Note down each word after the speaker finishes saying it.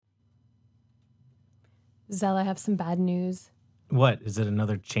Zell, I have some bad news. What? Is it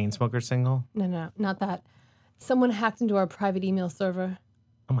another Chainsmoker single? No, not that. Someone hacked into our private email server.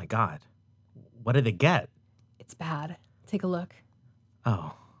 Oh my God. What did they get? It's bad. Take a look.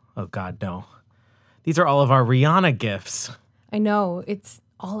 Oh God, no. These are all of our Rihanna gifts. I know. It's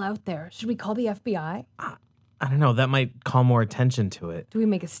all out there. Should we call the FBI? I don't know. That might call more attention to it. Do we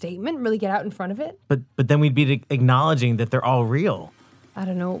make a statement? Really get out in front of it? But then we'd be acknowledging that they're all real. I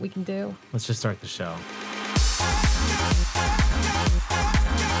don't know what we can do. Let's just start the show.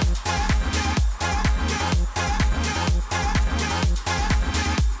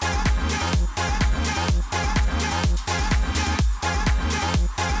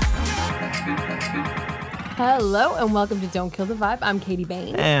 Hello and welcome to Don't Kill the Vibe. I'm Katie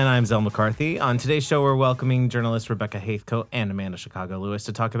Bain. And I'm Zell McCarthy. On today's show, we're welcoming journalists Rebecca Haithcote and Amanda Chicago Lewis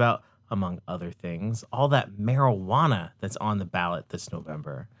to talk about, among other things, all that marijuana that's on the ballot this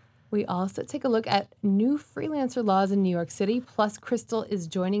November. We also take a look at new freelancer laws in New York City, plus Crystal is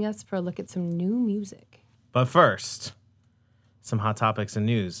joining us for a look at some new music. But first, some hot topics and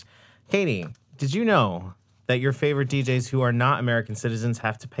news. Katie, did you know that your favorite DJs who are not American citizens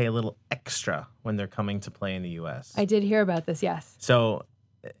have to pay a little extra when they're coming to play in the U.S.? I did hear about this, yes. So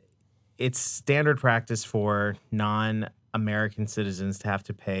it's standard practice for non-American citizens to have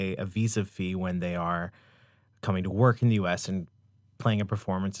to pay a visa fee when they are coming to work in the U.S. and playing a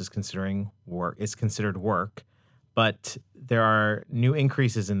performance is considered work. But there are new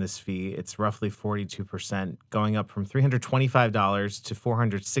increases in this fee. It's roughly 42%, going up from $325 to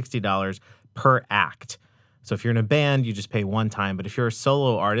 $460 per act. So if you're in a band, you just pay one time. But if you're a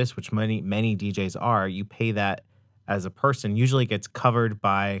solo artist, which many DJs are, you pay that as a person. Usually gets covered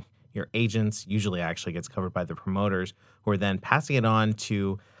by your agents. Usually actually gets covered by the promoters, who are then passing it on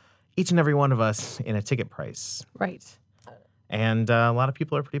to each and every one of us in a ticket price. Right. And a lot of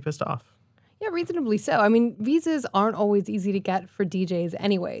people are pretty pissed off. Yeah, reasonably so. I mean, visas aren't always easy to get for DJs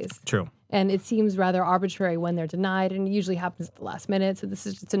anyways. True. And it seems rather arbitrary when they're denied, and it usually happens at the last minute. So this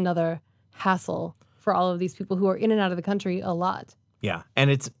is just another hassle for all of these people who are in and out of the country a lot. Yeah.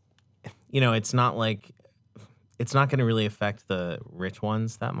 And it's not like, it's not going to really affect the rich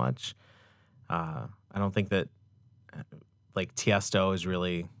ones that much. I don't think that like Tiesto is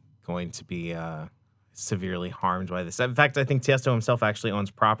really going to be severely harmed by this. In fact, I think Tiesto himself actually owns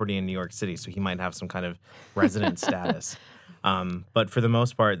property in New York City, so he might have some kind of resident status. But for the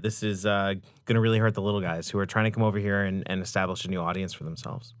most part, this is going to really hurt the little guys who are trying to come over here and establish a new audience for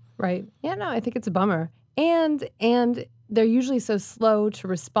themselves. Right. Yeah, no, I think it's a bummer. And they're usually so slow to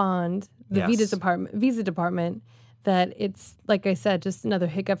respond, the Yes. visa department, that it's, like I said, just another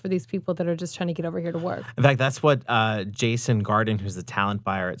hiccup for these people that are just trying to get over here to work. In fact, that's what Jason Garden, who's the talent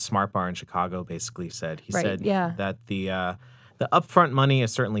buyer at Smart Bar in Chicago, basically said. He said that the upfront money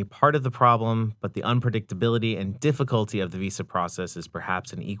is certainly part of the problem, but the unpredictability and difficulty of the visa process is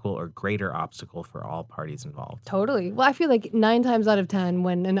perhaps an equal or greater obstacle for all parties involved. Totally. Well, I feel like 9 times out of 10,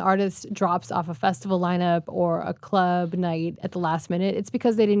 when an artist drops off a festival lineup or a club night at the last minute, it's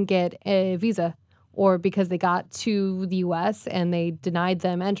because they didn't get a visa or because they got to the U.S. and they denied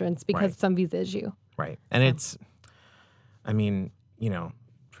them entrance because of some visa issue. Right. And it's, I mean,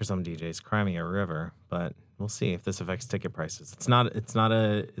 for some DJs, cry me a river, but we'll see if this affects ticket prices. It's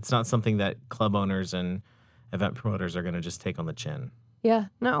not something that club owners and event promoters are going to just take on the chin. Yeah,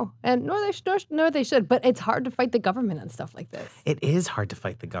 no, and nor they should. But it's hard to fight the government on stuff like this. It is hard to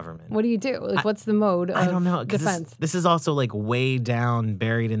fight the government. What do you do? Like, what's the mode of I don't know, defense? This is also like way down,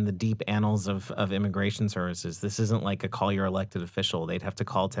 buried in the deep annals of immigration services. This isn't like a call your elected official. They'd have to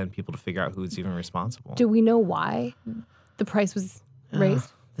call 10 people to figure out who's even responsible. Do we know why the price was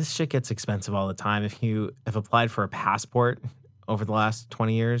raised? This shit gets expensive all the time. If you have applied for a passport over the last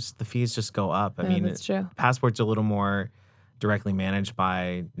 20 years, the fees just go up. I mean, that's true. Passport's a little more directly managed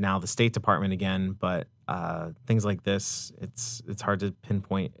by now the State Department again, but things like this, it's hard to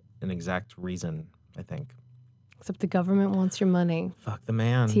pinpoint an exact reason, I think. Except the government wants your money. Fuck the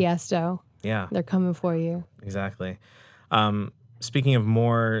man. Tiesto. Yeah. They're coming for you. Exactly. Speaking of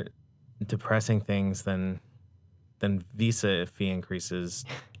more depressing things than visa fee increases,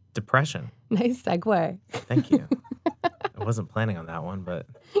 depression. Nice segue. Thank you. I wasn't planning on that one, but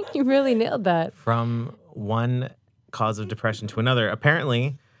You really nailed that. from one cause of depression to another,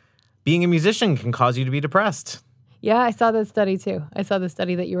 apparently being a musician can cause you to be depressed. Yeah, I saw that study too. I saw the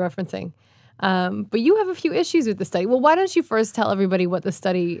study that you're referencing. But you have a few issues with the study. Well, why don't you first tell everybody what the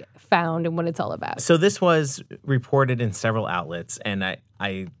study found and what it's all about? So this was reported in several outlets, and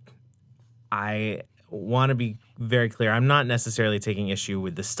I want to be very clear. I'm not necessarily taking issue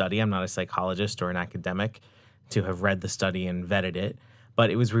with the study. I'm not a psychologist or an academic to have read the study and vetted it. but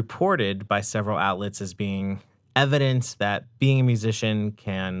it was reported by several outlets as being evidence that being a musician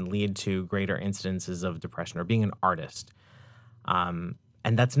can lead to greater incidences of depression, or being an artist. And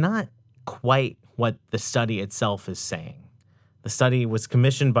that's not quite what the study itself is saying. The study was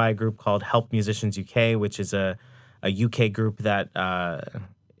commissioned by a group called Help Musicians UK, which is a UK group that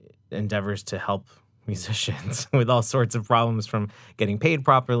endeavors to help musicians with all sorts of problems, from getting paid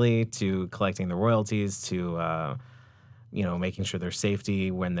properly to collecting the royalties to making sure there's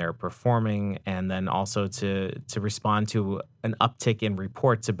safety when they're performing, and then also to respond to an uptick in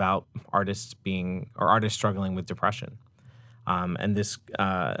reports about artists struggling with depression. And this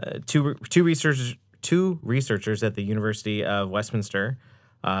two researchers at the University of Westminster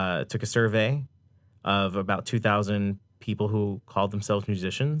took a survey of about 2,000 people who called themselves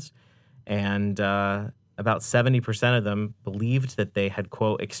musicians, and about 70% of them believed that they had,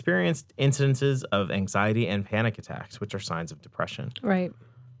 quote, experienced incidences of anxiety and panic attacks, which are signs of depression. Right.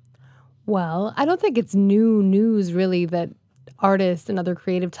 Well, I don't think it's new news, really, that artists and other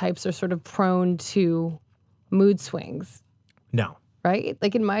creative types are sort of prone to mood swings. No. Right?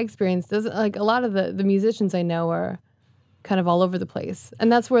 Like, in my experience, a lot of the musicians I know are kind of all over the place.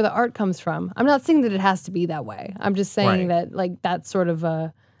 And that's where the art comes from. I'm not saying that it has to be that way. I'm just saying that, like, that's sort of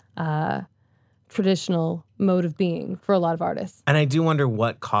a traditional mode of being for a lot of artists. And I do wonder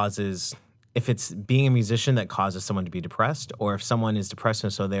what causes, if it's being a musician that causes someone to be depressed, or if someone is depressed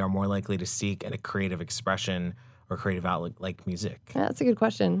and so they are more likely to seek a creative expression or creative outlet like music. Yeah, that's a good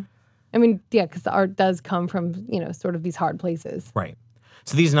question. I mean, yeah, because the art does come from, sort of these hard places. Right.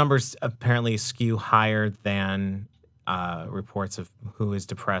 So these numbers apparently skew higher than reports of who is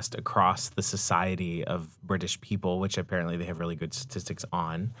depressed across the Society of British People, which apparently they have really good statistics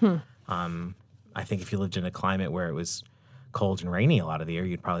on. I think if you lived in a climate where it was cold and rainy a lot of the year,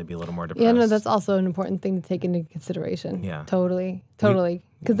 you'd probably be a little more depressed. Yeah, no, that's also an important thing to take into consideration. Yeah. Totally.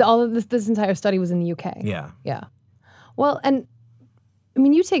 Because all of this entire study was in the UK. Yeah. Yeah. Well, and I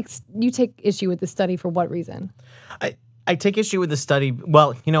mean, you take issue with the study for what reason? I take issue with the study.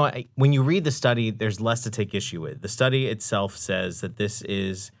 Well, when you read the study, there's less to take issue with. The study itself says that this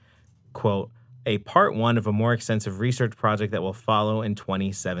is, quote, a part one of a more extensive research project that will follow in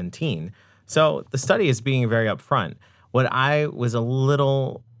 2017. So the study is being very upfront. What I was a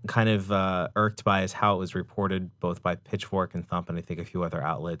little kind of irked by is how it was reported both by Pitchfork and Thump, and I think a few other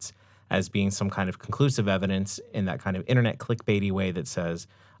outlets, as being some kind of conclusive evidence in that kind of internet clickbaity way that says,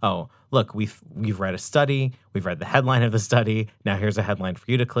 oh, look, we've read a study, we've read the headline of the study, now here's a headline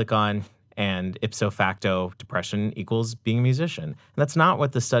for you to click on, and ipso facto, depression equals being a musician. And that's not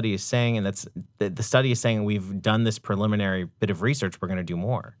what the study is saying, and the study is saying we've done this preliminary bit of research, we're going to do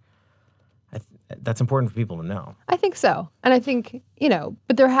more. That's important for people to know. I think so. And I think,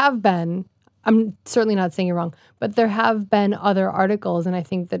 but there have been, I'm certainly not saying you're wrong, but there have been other articles, and I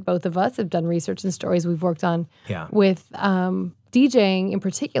think that both of us have done research and stories we've worked on with DJing in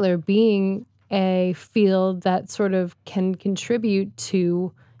particular being a field that sort of can contribute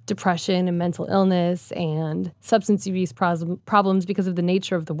to depression and mental illness and substance abuse problems because of the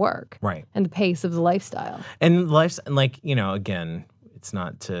nature of the work. Right. And the pace of the lifestyle. And again, it's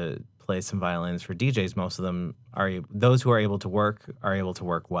not to play some violins for DJs. Most of them those who are able to work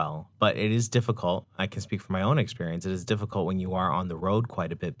well. But it is difficult. I can speak from my own experience. It is difficult when you are on the road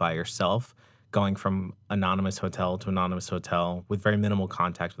quite a bit by yourself, going from anonymous hotel to anonymous hotel with very minimal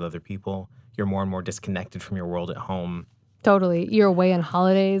contact with other people. You're more and more disconnected from your world at home. Totally. You're away on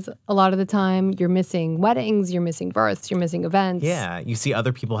holidays a lot of the time. You're missing weddings, you're missing births, you're missing events. Yeah. You see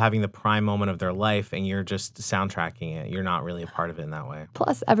other people having the prime moment of their life and you're just soundtracking it. You're not really a part of it in that way.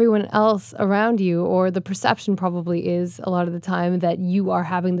 Plus, everyone else around you, or the perception probably is a lot of the time that you are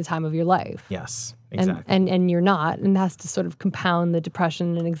having the time of your life. Yes, exactly. And you're not. And that's to sort of compound the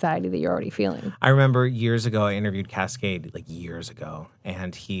depression and anxiety that you're already feeling. I remember years ago, I interviewed Cascade, years ago.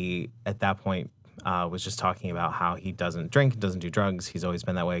 And he, at that point, was just talking about how he doesn't drink, doesn't do drugs. He's always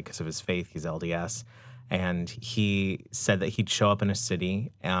been that way because of his faith. He's LDS. And he said that he'd show up in a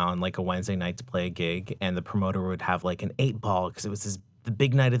city on a Wednesday night to play a gig, and the promoter would have an 8-ball because it was the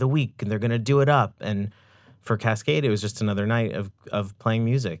big night of the week and they're going to do it up. And for Cascade, it was just another night of playing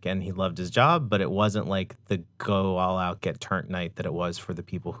music, and he loved his job, but it wasn't like the go all out, get turned night that it was for the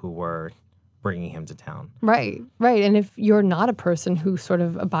people who were bringing him to town. Right. And if you're not a person who sort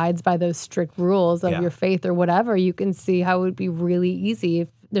of abides by those strict rules of your faith or whatever, you can see how it would be really easy if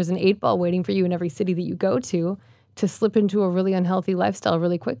there's an 8-ball waiting for you in every city that you go to slip into a really unhealthy lifestyle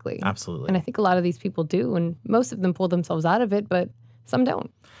really quickly. Absolutely. And I think a lot of these people do, and most of them pull themselves out of it, but some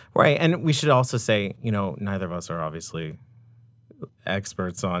don't. Right. And we should also say, neither of us are obviously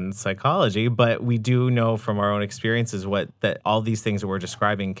experts on psychology, but we do know from our own experiences that all these things that we're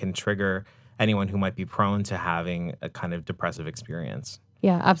describing can trigger anyone who might be prone to having a kind of depressive experience.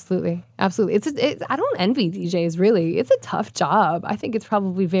 Yeah, absolutely. Absolutely. I don't envy DJs, really. It's a tough job. I think it's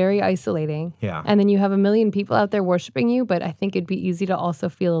probably very isolating. Yeah. And then you have a million people out there worshiping you, but I think it'd be easy to also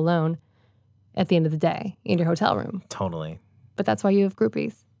feel alone at the end of the day in your hotel room. Totally. But that's why you have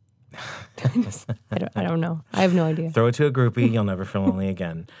groupies. I don't know. I have no idea. Throw it to a groupie, you'll never feel lonely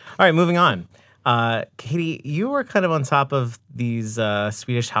again. All right, moving on. Katie, you were kind of on top of these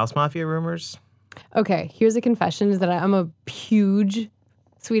Swedish House Mafia rumors. Okay, here's a confession: is that I'm a huge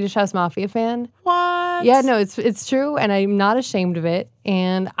Swedish House Mafia fan. What? Yeah, no, it's true, and I'm not ashamed of it.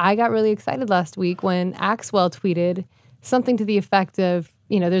 And I got really excited last week when Axwell tweeted something to the effect of,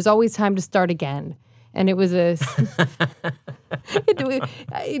 there's always time to start again. And it was isn't that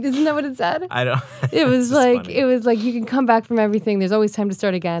what it said? I don't. It was like you can come back from everything. There's always time to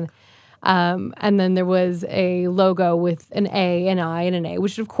start again. And then there was a logo with an A, an I, and an A,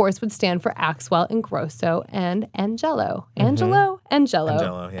 which of course would stand for Axwell and Grosso and Angello. Angello,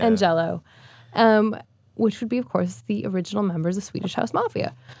 which would be, of course, the original members of Swedish House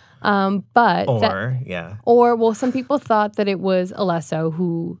Mafia. Some people thought that it was Alesso,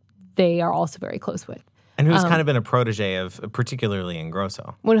 who they are also very close with. And who's kind of been a protege of, particularly in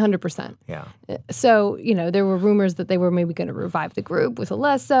Grosso. 100%. Yeah. So, there were rumors that they were maybe going to revive the group with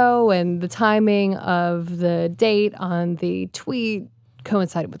Alesso, and the timing of the date on the tweet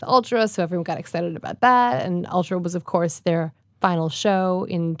coincided with Ultra, so everyone got excited about that. And Ultra was, of course, their final show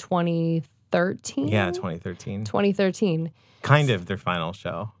in 2013. Yeah, 2013. 2013. Kind of their final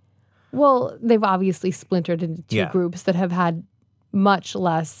show. Well, they've obviously splintered into two groups that have had much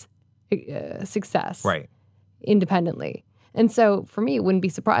less success independently. And so for me, it wouldn't be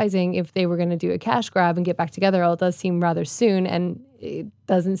surprising if they were going to do a cash grab and get back together. It does seem rather soon, and it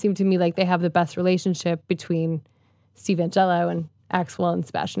doesn't seem to me like they have the best relationship between Steve Angello and Axwell and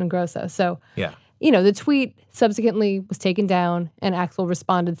Sebastian Ingrosso. So, the tweet subsequently was taken down, and Axwell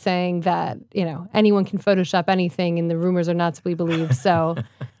responded saying that, anyone can Photoshop anything and the rumors are not to be believed. So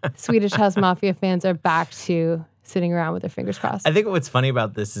Swedish House Mafia fans are back to sitting around with their fingers crossed. I think what's funny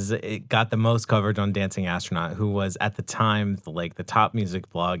about this is it got the most coverage on Dancing Astronaut, who was at the time the top music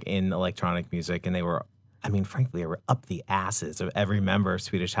blog in electronic music, and they were, frankly, they were up the asses of every member of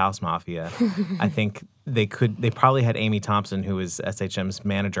Swedish House Mafia. I think they probably had Amy Thompson, who was SHM's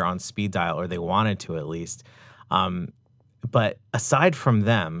manager, on speed dial, or they wanted to at least. But aside from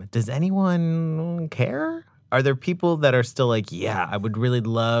them, does anyone care? Are there people that are still like, yeah, I would really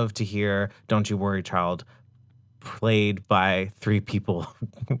love to hear Don't You Worry, Child played by three people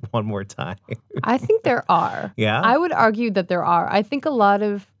one more time? I think there are. Yeah? I would argue that there are. I think a lot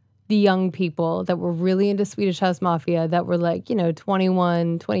of the young people that were really into Swedish House Mafia, that were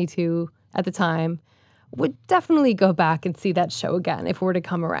 21, 22 at the time, would definitely go back and see that show again if it were to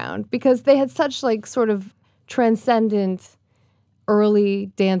come around, because they had such sort of transcendent early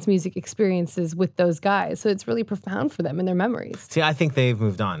dance music experiences with those guys. So it's really profound for them in their memories. See, I think they've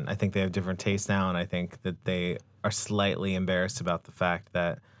moved on. I think they have different tastes now, and I think that they are slightly embarrassed about the fact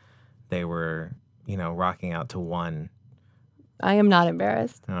that they were, rocking out to one. I am not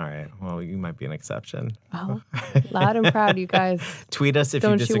embarrassed. All right. Well, you might be an exception. Oh, loud and proud, you guys. Tweet us if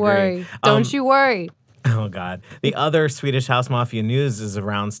you disagree. Don't you worry. Don't you worry. Oh, God. The other Swedish House Mafia news is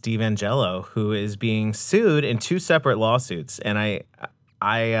around Steve Angello, who is being sued in two separate lawsuits. And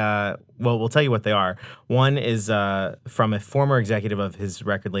we'll tell you what they are. One is from a former executive of his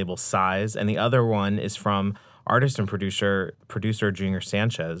record label, Size, and the other one is from artist and producer Junior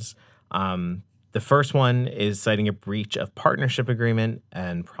Sanchez. The first one is citing a breach of partnership agreement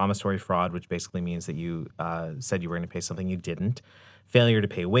and promissory fraud, which basically means that you said you were going to pay something you didn't. Failure to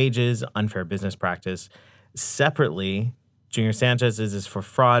pay wages, unfair business practice. Separately, Junior Sanchez's is for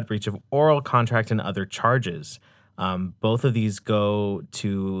fraud, breach of oral contract, and other charges. Both of these go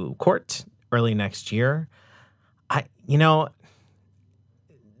to court early next year.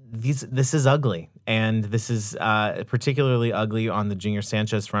 This is ugly. And this is particularly ugly on the Junior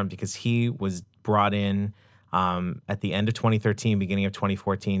Sanchez front because he was brought in at the end of 2013, beginning of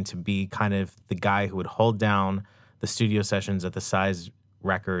 2014, to be kind of the guy who would hold down the studio sessions at the Size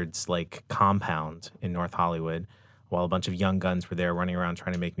Records compound in North Hollywood, while a bunch of young guns were there running around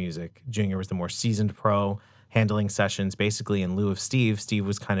trying to make music. Junior was the more seasoned pro, handling sessions basically in lieu of Steve. Steve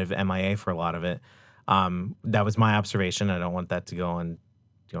was kind of MIA for a lot of it. That was my observation. I don't want that to go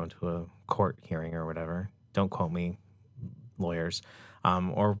into a court hearing or whatever. Don't quote me, lawyers,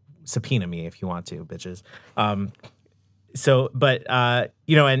 or subpoena me if you want to, bitches.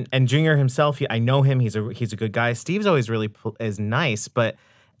 And Junior himself, I know him. He's a good guy. Steve's always really is nice, but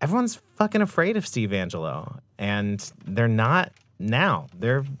everyone's fucking afraid of Steve Angello, and they're not now.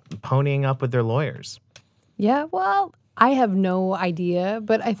 They're ponying up with their lawyers. Yeah, well, I have no idea,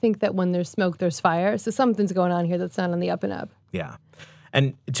 but I think that when there's smoke, there's fire. So something's going on here that's not on the up and up. Yeah,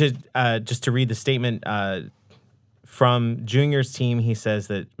 and just to read the statement from Junior's team, he says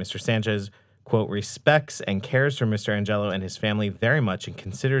that Mr. Sanchez, quote, respects and cares for Mr. Angello and his family very much and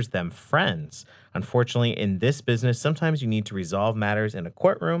considers them friends. Unfortunately, in this business, sometimes you need to resolve matters in a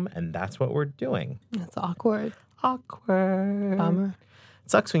courtroom, and that's what we're doing. That's awkward. Awkward. Bummer.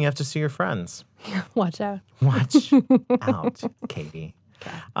 It sucks when you have to sue your friends. Watch out. Watch out, Katie.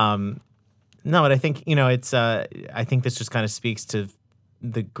 Okay. No, but I think, it's, I think this just kind of speaks to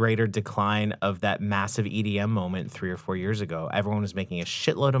the greater decline of that massive EDM moment 3 or 4 years ago. Everyone was making a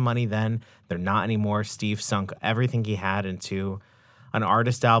shitload of money then. They're not anymore. Steve sunk everything he had into an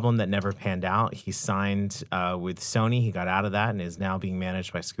artist album that never panned out. He signed with Sony. He got out of that and is now being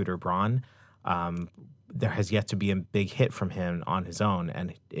managed by Scooter Braun. There has yet to be a big hit from him on his own,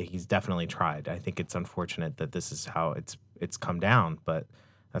 and he's definitely tried. I think it's unfortunate that this is how it's come down, but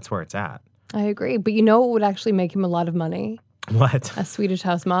that's where it's at. I agree. But you know what would actually make him a lot of money? What? A Swedish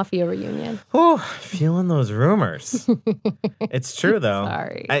House Mafia reunion. Oh, feeling those rumors. It's true, though.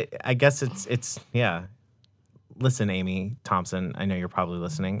 Sorry. I guess it's yeah. Listen, Amy Thompson, I know you're probably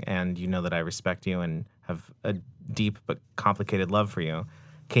listening, and you know that I respect you and have a deep but complicated love for you.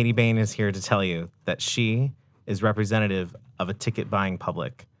 Katie Bain is here to tell you that she is representative of a ticket-buying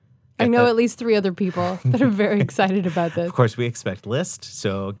public. I know at least 3 other people that are very excited about this. Of course, we expect list,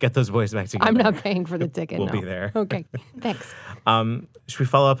 so get those boys back together. I'm not paying for the ticket. We'll no. be there. Okay, thanks. Should we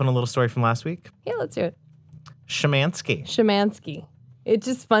follow up on a little story from last week? Yeah, let's do it. Schimanski. It's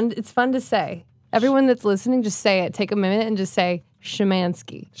just fun. It's fun to say. Everyone that's listening, just say it. Take a minute and just say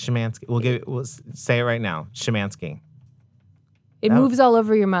Schimanski. Schimanski. We'll say it right now. Schimanski. It moves all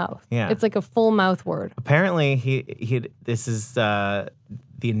over your mouth. Yeah. It's like a full mouth word. Apparently, this is the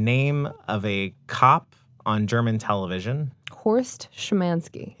name of a cop on German television. Horst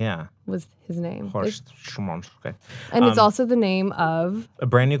Schimanski. Yeah. Was his name. Horst Schimanski. And it's also the name of a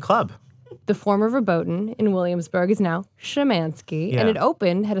brand new club. The former Verboten in Williamsburg is now Schimanski. Yeah. And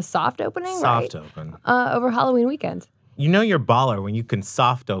it had a soft opening, Soft right? open. Over Halloween weekend. You know you're baller when you can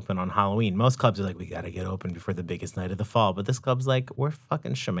soft open on Halloween. Most clubs are like, we got to get open before the biggest night of the fall. But this club's like, we're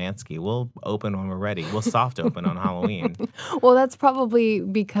fucking Schimanski. We'll open when we're ready. We'll soft open on Halloween. Well, that's probably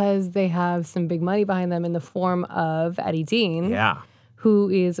because they have some big money behind them in the form of Eddie Dean. Yeah. Who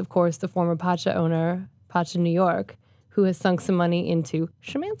is, of course, the former Pacha owner, Pacha New York, who has sunk some money into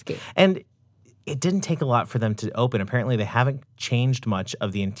Schimanski. And it didn't take a lot for them to open. Apparently, they haven't changed much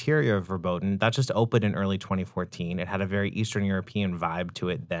of the interior of Verboten. That just opened in early 2014. It had a very Eastern European vibe to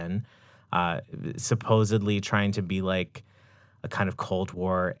it then, supposedly trying to be like a kind of Cold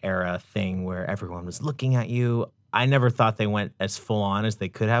War era thing where everyone was looking at you. I never thought they went as full on as they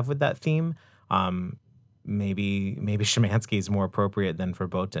could have with that theme. Maybe Schimanski is more appropriate than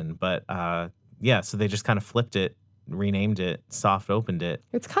Verboten. But so they just kind of flipped it, renamed it, soft opened it.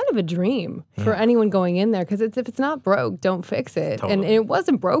 It's kind of a dream for anyone going in there because if it's not broke, don't fix it. Totally. And it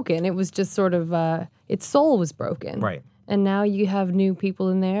wasn't broken. It was just sort of its soul was broken. Right. And now you have new people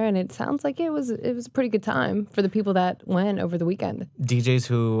in there, and it sounds like it was a pretty good time for the people that went over the weekend. DJs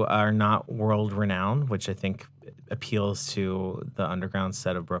who are not world renowned, which I think appeals to the underground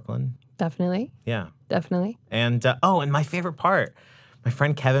set of Brooklyn. Definitely. Yeah. Definitely. And and my favorite part, my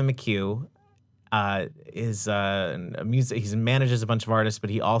friend Kevin McHugh is a music. He manages a bunch of artists, but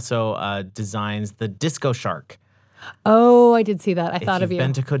he also designs the Disco Shark. Oh, I did see that. I thought of you. If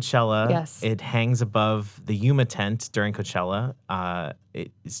you've been to Coachella, yes. It hangs above the Yuma tent during Coachella.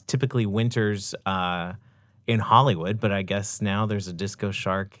 It's typically winters in Hollywood, but I guess now there's a Disco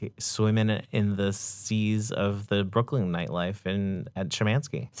Shark swimming in the seas of the Brooklyn nightlife at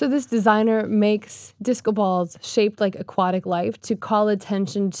Schimanski. So this designer makes disco balls shaped like aquatic life to call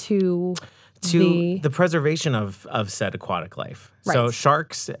attention to the preservation of said aquatic life. Right. So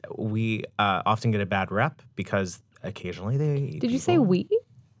sharks, we often get a bad rep because occasionally they eat Did you people. say we?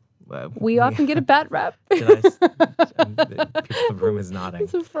 We often get a bad rep. People in the room is nodding.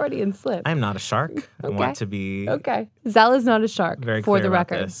 It's a Freudian slip. I am not a shark. I want to be Zal is not a shark, very for clear the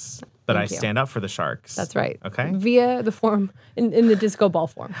about record. this. But I stand up for the sharks. That's right. Okay. Via the form, in the disco ball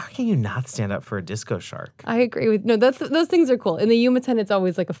form. How can you not stand up for a disco shark? I agree with, those things are cool. In the Yuma tent, it's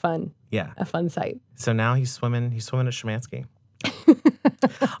always like a fun sight. So now he's swimming at Schimanski.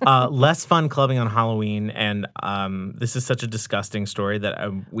 Less fun clubbing on Halloween, and this is such a disgusting story that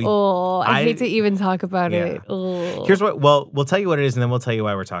I hate to even talk about it. Oh. Here's what. Well, we'll tell you what it is, and then we'll tell you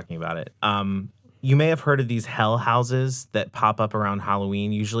why we're talking about it. You may have heard of these hell houses that pop up around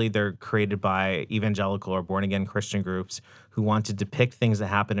Halloween. Usually, they're created by evangelical or born again Christian groups who want to depict things that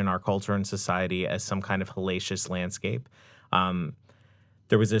happen in our culture and society as some kind of hellacious landscape.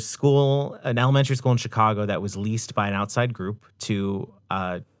 There was an elementary school in Chicago that was leased by an outside group to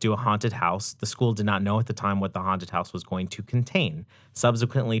do a haunted house. The school did not know at the time what the haunted house was going to contain.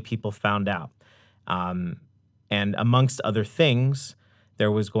 Subsequently, people found out. And amongst other things,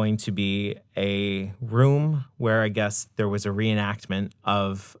 there was going to be a room where I guess there was a reenactment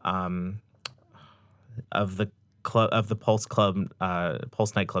of the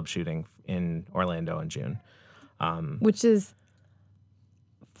Pulse nightclub shooting in Orlando in June, which is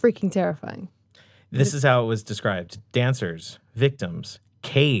freaking terrifying. This is how it was described: dancers, victims,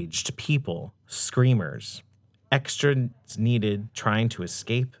 caged people, screamers, extras needed trying to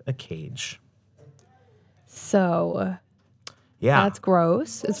escape a cage. So, yeah, that's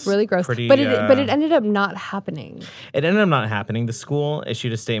gross. It's really gross. Pretty, but it ended up not happening. It ended up not happening. The school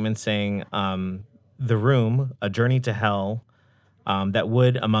issued a statement saying, "The Room: A Journey to Hell." That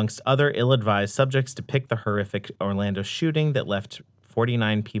would, amongst other ill-advised subjects, depict the horrific Orlando shooting that left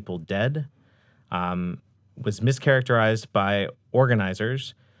 49 people dead, was mischaracterized by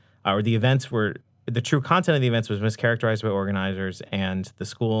organizers, the true content of the events was mischaracterized by organizers, and the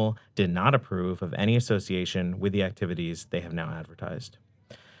school did not approve of any association with the activities they have now advertised.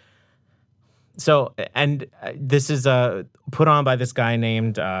 So, and this is put on by this guy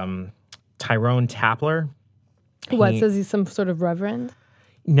named Tyrone Tapler. Says he's some sort of reverend?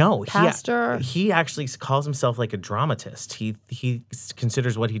 No, pastor. He actually calls himself like a dramatist. He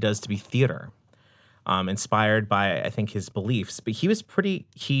considers what he does to be theater, inspired by, I think, his beliefs. But he was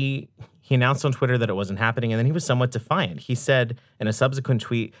he announced on Twitter that it wasn't happening, and then he was somewhat defiant. He said in a subsequent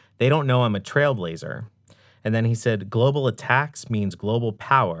tweet, "They don't know I'm a trailblazer." And then he said, "Global attacks means global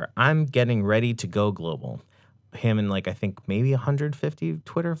power. I'm getting ready to go global." Him and I think maybe 150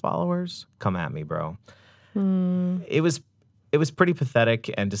 Twitter followers. Come at me, bro. It was pretty pathetic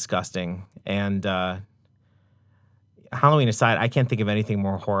and disgusting. And Halloween aside, I can't think of anything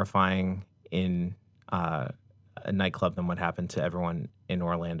more horrifying in a nightclub than what happened to everyone in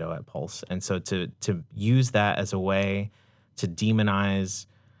Orlando at Pulse. And so to use that as a way to demonize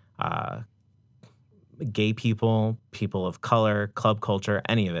gay people, people of color, club culture,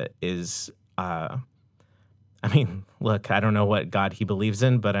 any of it is, look, I don't know what God he believes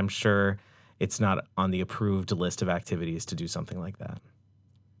in, but I'm sure it's not on the approved list of activities to do something like that.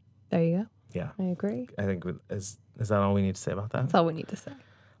 There you go. Yeah. I agree. I think is that all we need to say about that? That's all we need to say.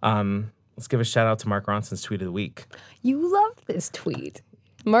 Let's give a shout out to Mark Ronson's tweet of the week. You love this tweet.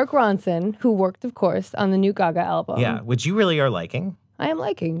 Mark Ronson, who worked, of course, on the new Gaga album. Yeah, which you really are liking. I am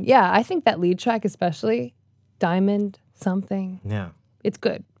liking. Yeah, I think that lead track especially, Diamond something. Yeah. It's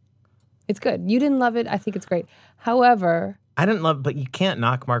good. It's good. You didn't love it. I think it's great. However, I didn't love, but you can't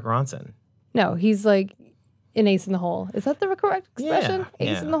knock Mark Ronson. No, he's like an ace in the hole. Is that the correct expression?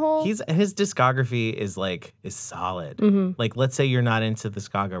 Yeah, ace in the hole? His discography is solid. Mm-hmm. Like, let's say you're not into this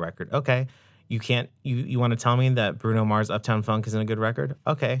Gaga record. Okay. You want to tell me that Bruno Mars' Uptown Funk isn't a good record?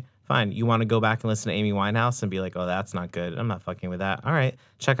 Okay, fine. You want to go back and listen to Amy Winehouse and be like, oh, that's not good. I'm not fucking with that. All right.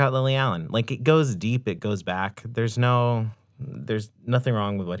 Check out Lily Allen. It goes deep. It goes back. There's nothing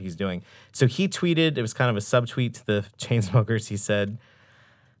wrong with what he's doing. So he tweeted, it was kind of a subtweet to the Chainsmokers. He said,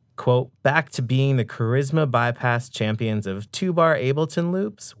 quote, "Back to being the charisma bypass champions of 2-bar Ableton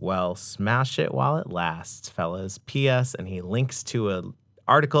loops? Well, smash it while it lasts, fellas. P.S." And he links to an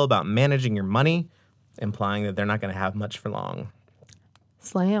article about managing your money, implying that they're not going to have much for long.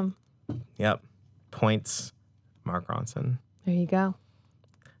 Slam. Yep. Points, Mark Ronson. There you go.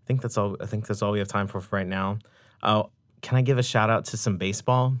 I think that's all we have time for right now. Oh, can I give a shout out to some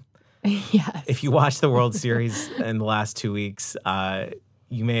baseball? Yes. If you watched the World Series in the last 2 weeks,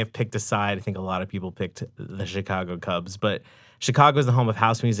 you may have picked a side. I think a lot of people picked the Chicago Cubs, but Chicago is the home of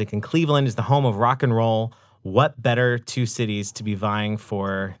house music and Cleveland is the home of rock and roll. What better two cities to be vying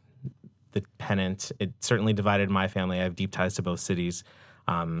for the pennant? It certainly divided my family. I have deep ties to both cities.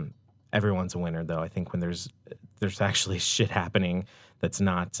 Everyone's a winner, though. I think when there's there's actually shit happening that's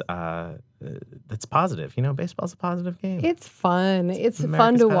not that's positive. You know, baseball's a positive game. It's fun. It's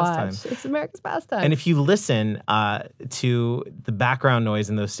fun America's to pastime. watch. It's America's pastime. And if you listen to the background noise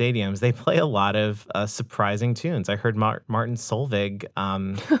in those stadiums, they play a lot of surprising tunes. I heard Martin Solveig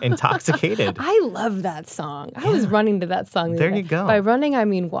Intoxicated. I love that song. I was running to that song. There you go. By running, I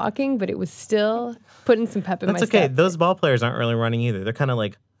mean walking, but it was still putting some pep in my That's okay. step. Those ball players aren't really running either. They're kind of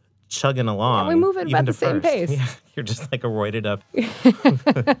like chugging along. Yeah, we move at even about to the same first. pace. Yeah, you're just like a roided up,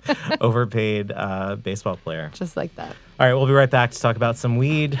 overpaid baseball player. Just like that. All right, we'll be right back to talk about some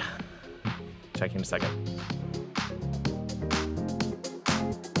weed. Check you in a second.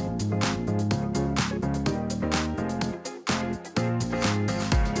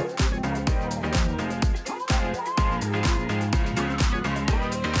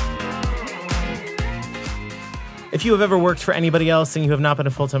 If you have ever worked for anybody else and you have not been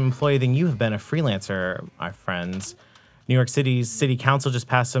a full-time employee, then you have been a freelancer, my friends. New York City's city council just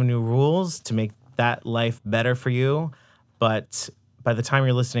passed some new rules to make that life better for you. But by the time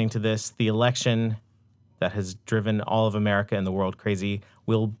you're listening to this, the election that has driven all of America and the world crazy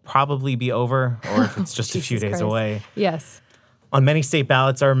will probably be over, or if it's just a few days away. Yes. On many state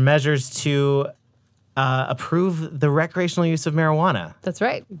ballots are measures to approve the recreational use of marijuana. That's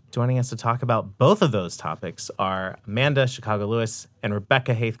right. Joining us to talk about both of those topics are Amanda Chicago-Lewis and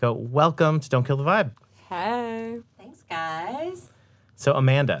Rebecca Haithcote. Welcome to Don't Kill the Vibe. Hey. Thanks, guys. So,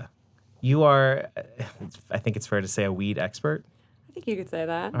 Amanda, you are, I think it's fair to say, a weed expert. I think you could say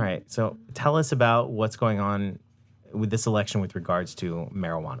that. All right. So, tell us about what's going on with this election with regards to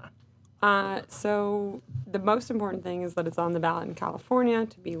marijuana. So the most important thing is that it's on the ballot in California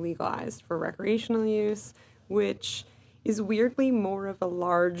to be legalized for recreational use, which is weirdly more of a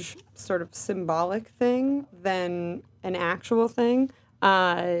large sort of symbolic thing than an actual thing.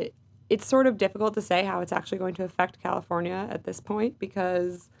 It's sort of difficult to say how it's actually going to affect California at this point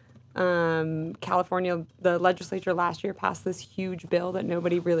because California, the legislature last year passed this huge bill that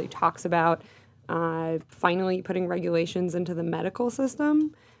nobody really talks about, finally putting regulations into the medical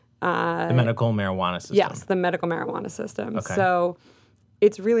system. The medical marijuana system. Yes, the medical marijuana system. Okay. So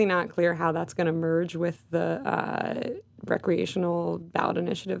it's really not clear how that's going to merge with the recreational ballot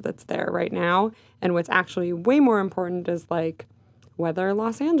initiative that's there right now. And what's actually way more important is like whether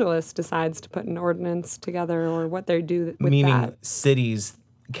Los Angeles decides to put an ordinance together or what they do with Meaning that. cities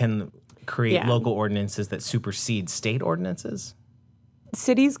can create local ordinances that supersede state ordinances?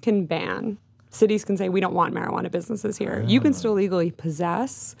 Cities can ban. Cities can say, we don't want marijuana businesses here. You can still legally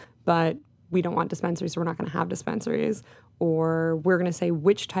possess, but we don't want dispensaries, so we're not going to have dispensaries. Or we're going to say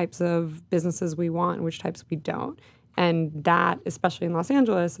which types of businesses we want and which types we don't. And that, especially in Los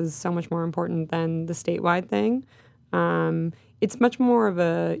Angeles, is so much more important than the statewide thing. It's much more of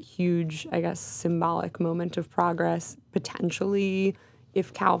a huge, I guess, symbolic moment of progress, potentially,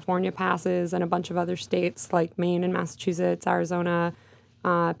 if California passes and a bunch of other states like Maine and Massachusetts, Arizona,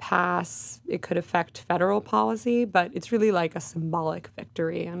 pass, it could affect federal policy, but it's really like a symbolic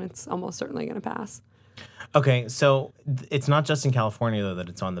victory, and it's almost certainly going to pass. Okay, so it's not just in California, though, that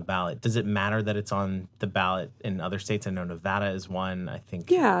it's on the ballot. Does it matter that it's on the ballot in other states? I know Nevada is one, I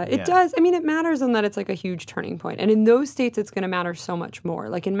think. Yeah, it does. I mean, it matters in that it's like a huge turning point. And in those states, it's going to matter so much more.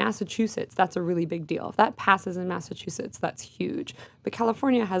 Like in Massachusetts, that's a really big deal. If that passes in Massachusetts, that's huge. But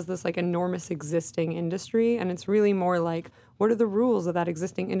California has this like enormous existing industry, and it's really more like, what are the rules of that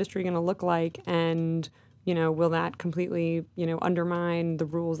existing industry going to look like? And you know, will that completely, you know, undermine the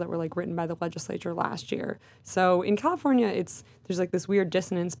rules that were like written by the legislature last year? So in California, there's like this weird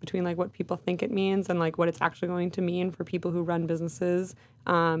dissonance between like what people think it means and like what it's actually going to mean for people who run businesses,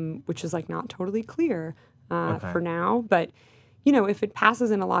 which is like not totally clear for now. But, you know, if it passes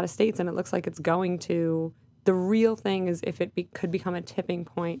in a lot of states and it looks like it's going to, the real thing is if it could become a tipping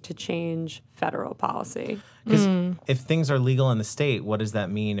point to change federal policy. Because if things are legal in the state, what does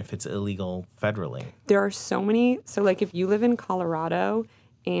that mean if it's illegal federally? There are so many. So, like, if you live in Colorado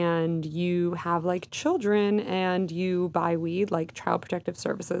and you have, like, children and you buy weed, like, Child Protective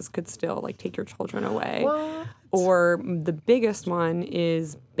Services could still, like, take your children away. What? Or the biggest one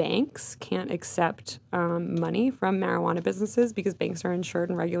is banks can't accept money from marijuana businesses because banks are insured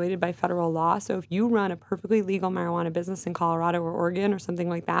and regulated by federal law. So if you run a perfectly legal marijuana business in Colorado or Oregon or something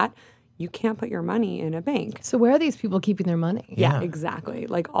like that, you can't put your money in a bank. So where are these people keeping their money? Yeah, exactly.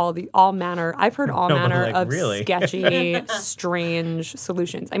 Like all manner. I've heard all manner like, of really? sketchy, strange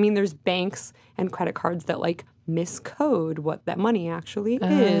solutions. I mean, there's banks and credit cards that like miscode what that money actually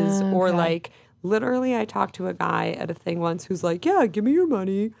is, or okay. like literally, I talked to a guy at a thing once who's like, "Yeah, give me your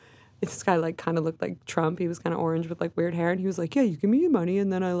money." This guy like kind of looked like Trump. He was kind of orange with like weird hair, and he was like, "Yeah, you give me your money,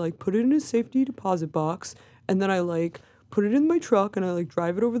 and then I like put it in a safety deposit box." and then I like put it in my truck and I like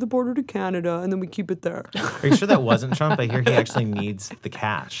drive it over the border to Canada and then we keep it there. Are you sure that wasn't Trump? I hear he actually needs the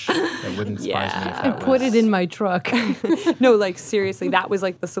cash. That wouldn't surprise me if that was. Put it in my truck. No, like seriously, that was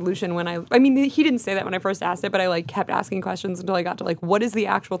like the solution when I mean, he didn't say that when I first asked it, but I like kept asking questions until I got to like, what is the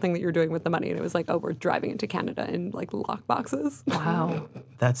actual thing that you're doing with the money? And it was like, oh, we're driving it to Canada in like lock boxes. Wow.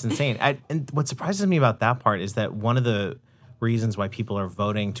 That's insane. And what surprises me about that part is that one of the reasons why people are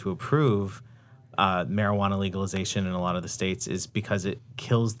voting to approve marijuana legalization in a lot of the states is because it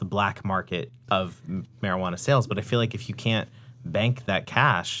kills the black market of marijuana sales. But I feel like if you can't bank that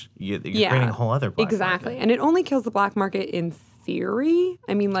cash, you're creating a whole other black Exactly. market. And it only kills the black market in theory.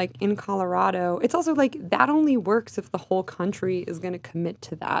 I mean, like in Colorado, it's also like that only works if the whole country is going to commit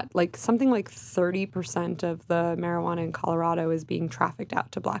to that. Like something like 30% of the marijuana in Colorado is being trafficked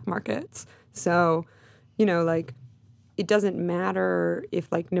out to black markets. So, you know, like it doesn't matter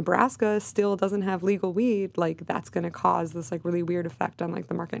if like Nebraska still doesn't have legal weed, like that's going to cause this like really weird effect on like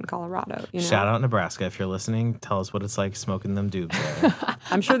the market in Colorado. You know? Shout out Nebraska. If you're listening, tell us what it's like smoking them dubes there.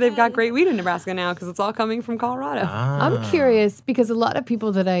 I'm sure they've got great weed in Nebraska now because it's all coming from Colorado. I'm curious because a lot of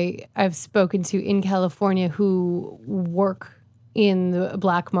people that I've spoken to in California who work in the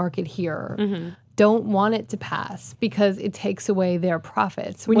black market here don't want it to pass because it takes away their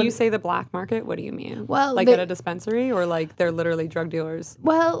profits. When you say the black market, what do you mean? Well, like at a dispensary or like they're literally drug dealers?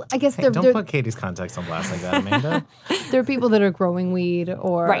 Well, I guess Hey, don't put Katie's contacts on blast like that, Amanda. there are people that are growing weed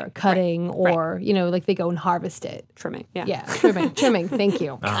or cutting or, you know, like they go and harvest it. Trimming, yeah. Yeah, trimming. Thank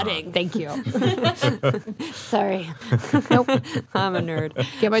you. Cutting. Thank you. Sorry. Nope. I'm a nerd.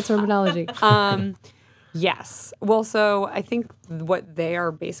 Get my terminology. Yes. Well, so I think what they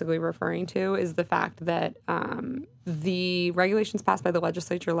are basically referring to is the fact that the regulations passed by the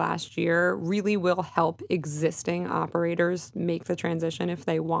legislature last year really will help existing operators make the transition if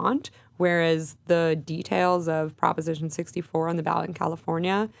they want, whereas the details of Proposition 64 on the ballot in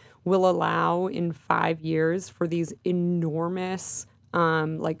California will allow in 5 years for these enormous,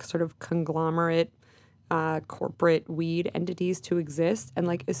 like sort of conglomerate corporate weed entities to exist. And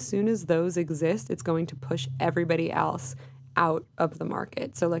like as soon as those exist, it's going to push everybody else out of the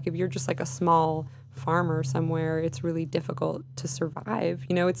market. So like if you're just like a small farmer somewhere, it's really difficult to survive.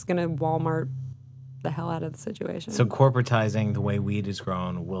 You know, it's going to Walmart the hell out of the situation. So corporatizing the way weed is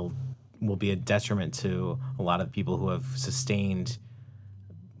grown will be a detriment to a lot of the people who have sustained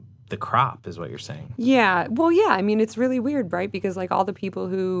the crop, is what you're saying. Yeah. Well, yeah. I mean, it's really weird, right? Because like all the people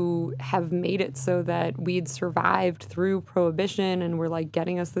who have made it so that weed survived through prohibition and were like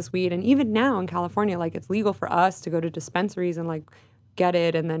getting us this weed. And even now in California, like it's legal for us to go to dispensaries and like get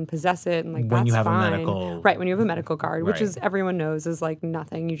it and then possess it. And like when that's you have fine. a medical. Right. When you have a medical card, which Right. is everyone knows is like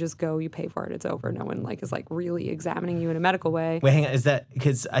nothing. You just go, you pay for it. It's over. No one like is like really examining you in a medical way. Wait, hang on. Is that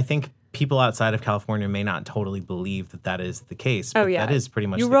because I think people outside of California may not totally believe that that is the case. But that is pretty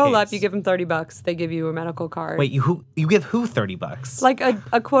much you the roll case. up, you give them $30, they give you a medical card. Wait, you give who $30? Like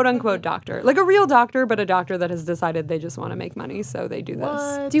a quote unquote doctor, like a real doctor, but a doctor that has decided they just want to make money, so they do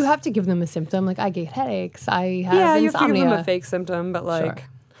this. Do you have to give them a symptom? Like I get headaches, I have Yeah, you have to insomnia. give them a fake symptom, but like, Sure.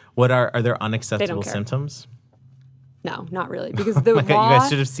 What are there unacceptable care. symptoms? no, not really, because the Like, you law. guys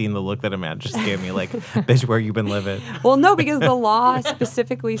should have seen the look that Amanda just gave me. Like, bitch, where you been living? Well, no, because the law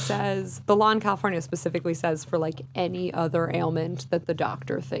specifically says, the law in California specifically says for like any other ailment that the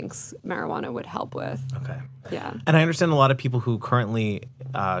doctor thinks marijuana would help with. Okay. Yeah. And I understand a lot of people who currently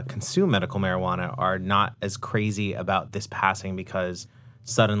consume medical marijuana are not as crazy about this passing because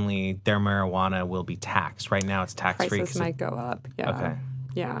suddenly their marijuana will be taxed. Right now it's tax-free. Prices might go up. Yeah. Okay.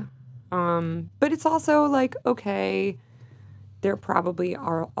 Yeah. But it's also like, okay, there probably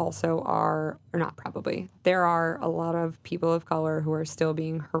are or not probably, there are a lot of people of color who are still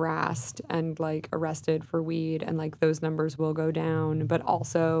being harassed and like arrested for weed, and like those numbers will go down. But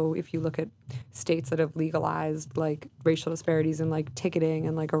also if you look at states that have legalized, like racial disparities in like ticketing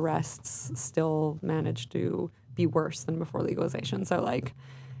and like arrests still manage to be worse than before legalization. So like,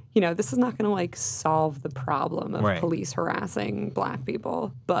 you know, this is not going to like solve the problem of police harassing black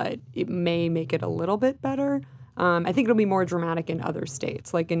people, but it may make it a little bit better. I think it'll be more dramatic in other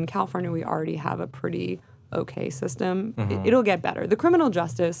states. Like in California, we already have a pretty okay system. It'll get better. The criminal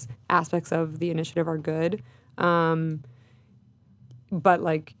justice aspects of the initiative are good, but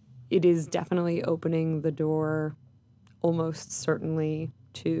like it is definitely opening the door almost certainly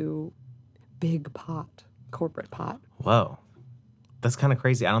to big pot, corporate pot. Whoa. That's kind of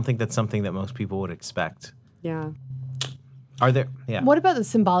crazy. I don't think that's something that most people would expect. Yeah. Are there? Yeah. What about the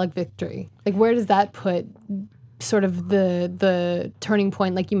symbolic victory? Like, where does that put sort of the turning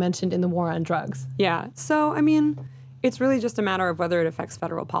point, like you mentioned, in the war on drugs? Yeah. So, I mean, It's really just a matter of whether it affects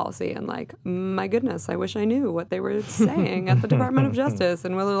federal policy. And like, my goodness, I wish I knew what they were saying at the Department of Justice.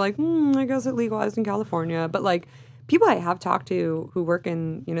 And whether like, I guess it legalized in California. But like, people I have talked to who work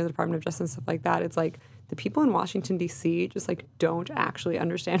in, the Department of Justice and stuff like that, it's like the people in Washington, D.C. just like don't actually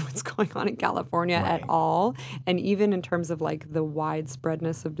understand what's going on in California at all. And even in terms of like the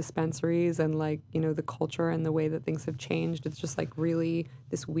widespreadness of dispensaries and like, the culture and the way that things have changed, it's just like really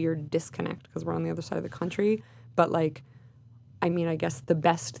this weird disconnect because we're on the other side of the country. But like, I mean, I guess the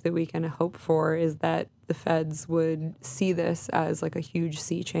best that we can hope for is that the feds would see this as like a huge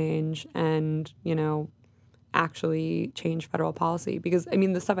sea change and, actually change federal policy. Because, I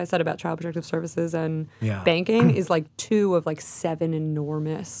mean, the stuff I said about child protective services and banking is like 2 of like 7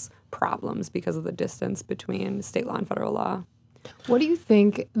 enormous problems because of the distance between state law and federal law. What do you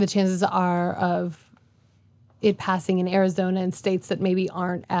think the chances are of it passing in Arizona and states that maybe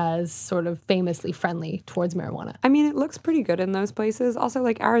aren't as sort of famously friendly towards marijuana? I mean, it looks pretty good in those places. Also,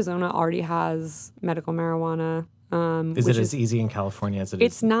 like Arizona already has medical marijuana. Is it as easy in California as it is?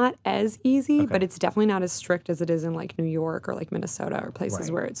 It's not as easy, but it's definitely not as strict as it is in like New York or like Minnesota or places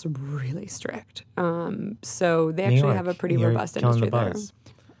where it's really strict. So they actually have a pretty robust industry there.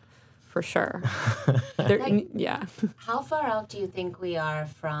 For sure. Yeah. How far out do you think we are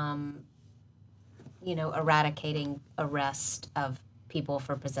from, eradicating arrest of people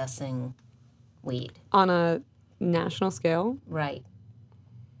for possessing weed? On a national scale? Right.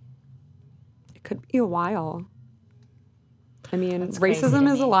 It could be a while. I mean, racism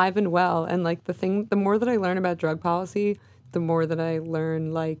is alive and well. And like the more that I learn about drug policy, the more that I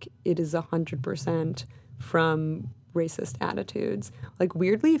learn like it is 100% from racist attitudes. Like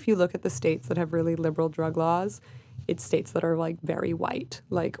weirdly, if you look at the states that have really liberal drug laws, it's states that are like very white,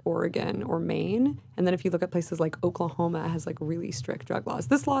 like Oregon or Maine. And then if you look at places like Oklahoma has like really strict drug laws.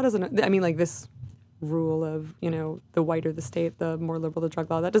 This law doesn't, I mean like this rule of, the whiter the state, the more liberal the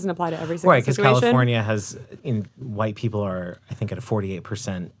drug law. That doesn't apply to every single situation. Right, because California has, white people are, I think, at a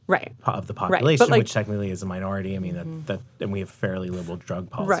 48% of the population, like, which technically is a minority. I mean, and we have fairly liberal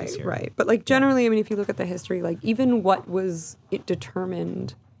drug policies here. Right. But like generally, I mean, if you look at the history, like even what was it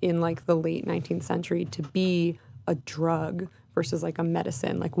determined in like the late 19th century to be a drug versus like a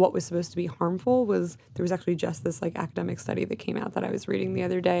medicine, like what was supposed to be harmful there was actually just this like academic study that came out that I was reading the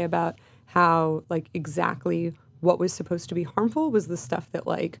other day about how like exactly what was supposed to be harmful was the stuff that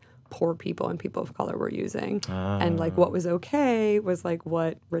like poor people and people of color were using. And like what was okay was like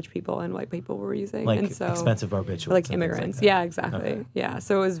what rich people and white people were using. Like and so, expensive barbiturates. Like immigrants. Like yeah, exactly. Okay. Yeah.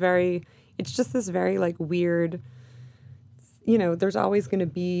 So it's just this very like weird, there's always going to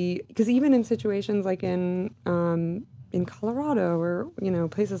be, because even in situations like in Colorado or,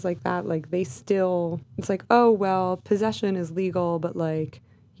 places like that, like they still, it's like, oh, well, possession is legal, but like,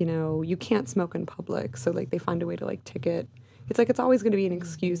 you can't smoke in public. So like they find a way to like ticket. It's like, it's always going to be an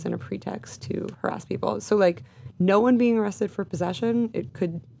excuse and a pretext to harass people. So like no one being arrested for possession, it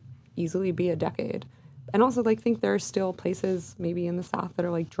could easily be a decade. And also like think there are still places maybe in the South that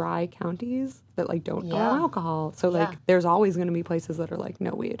are like dry counties that like don't allow alcohol. So like there's always going to be places that are like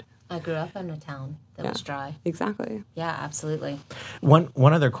no weed. I grew up in a town that was dry. Exactly. Yeah, absolutely. One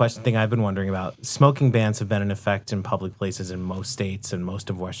other thing I've been wondering about, smoking bans have been in effect in public places in most states and most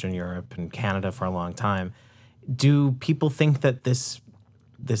of Western Europe and Canada for a long time. Do people think that this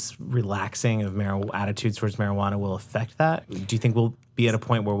relaxing of attitudes towards marijuana will affect that? Do you think we'll be at a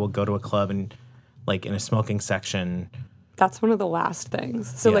point where we'll go to a club and like in a smoking section? That's one of the last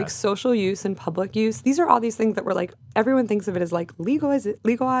things. So like social use and public use, these are all these things that were like, everyone thinks of it as like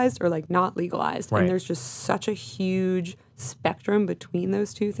legalized or like not legalized. Right. And there's just such a huge spectrum between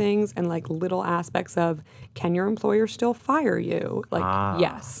those two things and like little aspects of, can your employer still fire you? Like,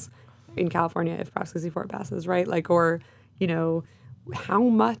 yes, in California, if Prop 64 passes, right? Like, or, how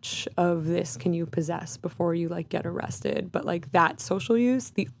much of this can you possess before you like get arrested? But like that social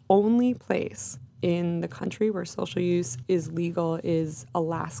use, the only place in the country where social use is legal is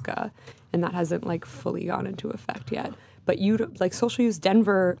Alaska, and that hasn't like fully gone into effect yet. But like social use,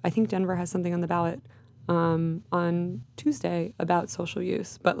 I think Denver has something on the ballot on Tuesday about social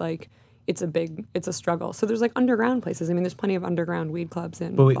use, but like it's a struggle. So there's like underground places. I mean, there's plenty of underground weed clubs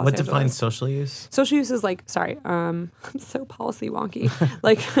in. But wait, Los what Angeles. Defines social use? Social use is like, I'm so policy wonky.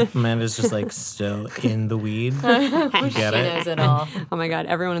 Like Amanda's just like still in the weed. You get it? She knows it all. Oh my God,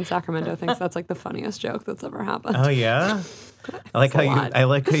 everyone in Sacramento thinks that's like the funniest joke that's ever happened. Oh yeah? I like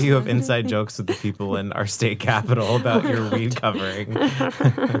how you have inside jokes with the people in our state capital about your weed covering.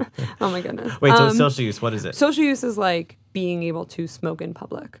 Oh my goodness. Wait, so social use, what is it? Social use is like being able to smoke in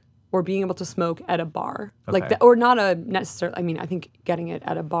public. or being able to smoke at a bar. Okay. Or not a necessarily, I mean, I think getting it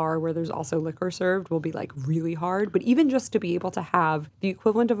at a bar where there's also liquor served will be like really hard. But even just to be able to have the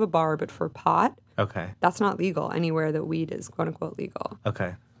equivalent of a bar, but for pot, Okay. that's not legal anywhere that weed is quote unquote legal.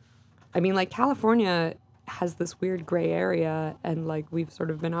 Okay. I mean, like California has this weird gray area, and like we've sort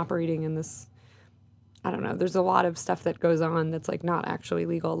of been operating in this, I don't know, there's a lot of stuff that goes on that's like not actually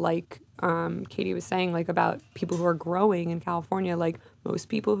legal. Like Katie was saying, like about people who are growing in California, like most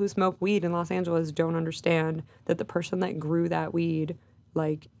people who smoke weed in Los Angeles don't understand that the person that grew that weed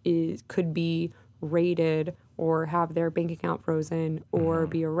like could be raided or have their bank account frozen or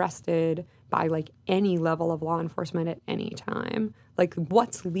be arrested by like any level of law enforcement at any time. Like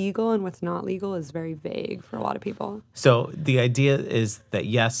what's legal and what's not legal is very vague for a lot of people. So the idea is that,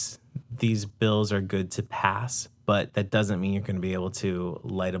 yes, these bills are good to pass, but that doesn't mean you're going to be able to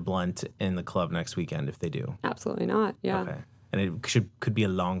light a blunt in the club next weekend if they do. Absolutely not. Yeah. Okay. And it could be a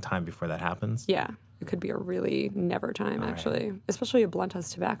long time before that happens? Yeah. It could be a really never time, actually. Especially a blunt has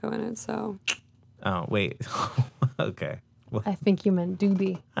tobacco in it, so. Oh, wait. Okay. Well, I think you meant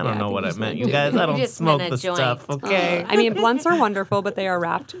doobie. I don't know think what you I just meant. meant You doobie. guys, I don't just smoke meant a the joint. stuff, okay? I mean, blunts are wonderful, but they are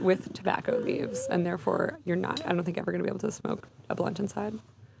wrapped with tobacco leaves, and therefore you're not, I don't think, ever going to be able to smoke a blunt inside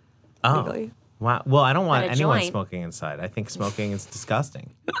legally. Wow. Well, I don't want But a anyone joint. smoking inside. I think smoking is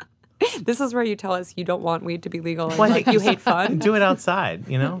disgusting. This is where you tell us you don't want weed to be legal and Well, like you hate fun. Do it outside,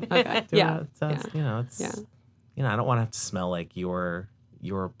 you know? Okay. Do Yeah. it outside, Yeah. You know, it's, Yeah. you know, I don't want to have to smell like your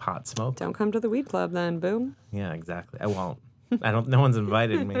pot smoke. Don't come to the weed club then, boom. Yeah, exactly. I won't. No one's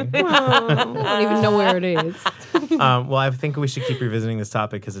invited me. I don't even know where it is. Well, I think we should keep revisiting this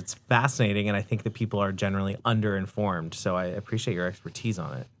topic because it's fascinating, and I think that people are generally underinformed. So I appreciate your expertise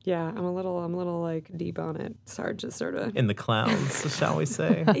on it. Yeah, I'm a little like deep on it. Sarge just sort of. In the clouds, shall we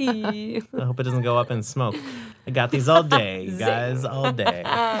say? I hope it doesn't go up in smoke. I got these all day, you guys, all day.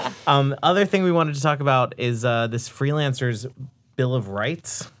 Other thing we wanted to talk about is this freelancers' Bill of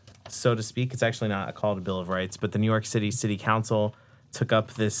Rights, so to speak. It's actually not called a Bill of Rights, but the New York City City Council took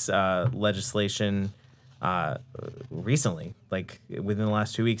up this legislation recently, like within the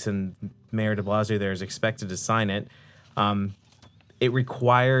last 2 weeks, and Mayor de Blasio there is expected to sign it. It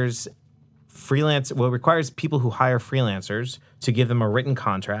requires it requires people who hire freelancers to give them a written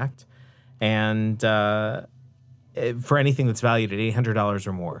contract, and for anything that's valued at $800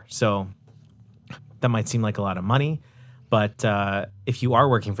 or more. So that might seem like a lot of money, but if you are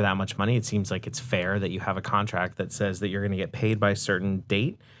working for that much money, it seems like it's fair that you have a contract that says that you're going to get paid by a certain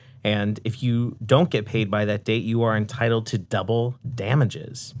date. And if you don't get paid by that date, you are entitled to double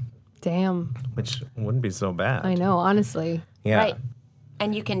damages, Damn. which wouldn't be so bad. I know, honestly. Yeah. Right.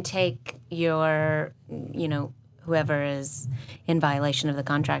 And you can take your, whoever is in violation of the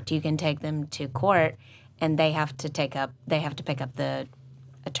contract, you can take them to court, and they have to pick up the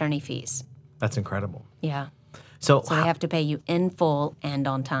attorney fees. That's incredible. Yeah. So So they have to pay you in full and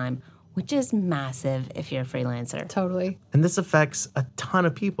on time, which is massive if you're a freelancer. Totally. and this affects a ton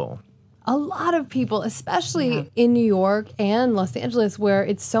of people. A lot of people, especially in New York and Los Angeles, where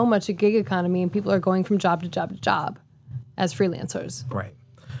it's so much a gig economy and people are going from job to job to job as freelancers. Right.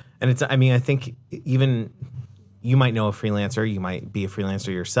 And I think even you might know a freelancer, you might be a freelancer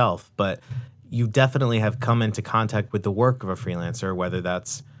yourself, but you definitely have come into contact with the work of a freelancer, whether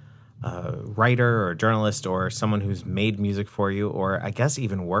that's a writer or a journalist or someone who's made music for you, or I guess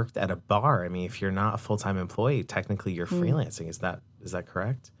even worked at a bar. I mean, if you're not a full-time employee, technically you're freelancing. Is that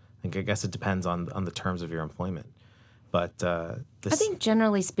correct? I guess it depends on the terms of your employment. But I think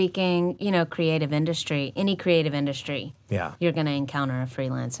generally speaking, creative industry, any creative industry, yeah, you're going to encounter a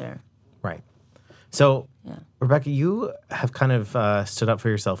freelancer. right. So, Yeah. Rebecca, you have kind of stood up for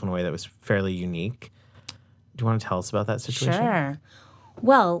yourself in a way that was fairly unique. Do you want to tell us about that situation? Sure.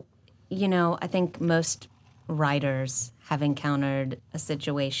 Well, I think most writers have encountered a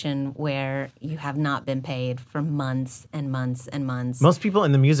situation where you have not been paid for months and months and months. Most people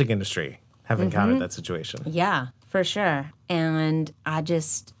in the music industry have encountered that situation. Yeah, for sure. And I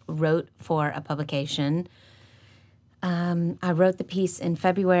just wrote for a publication. I wrote the piece in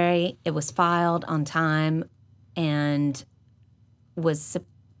February. It was filed on time, and I was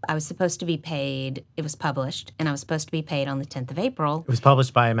supposed to be paid. It was published, and I was supposed to be paid on the 10th of April. It was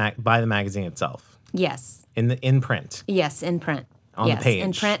published by the magazine itself Yes. in print. Yes, in print. On the yes, page.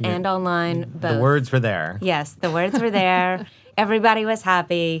 in print and online. Both. The words were there. Yes, the words were there. Everybody was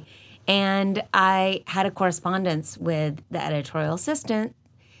happy. And I had a correspondence with the editorial assistant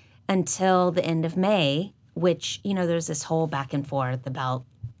until the end of May, which, there's this whole back and forth about,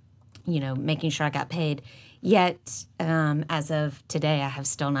 making sure I got paid. Yet, as of today, I have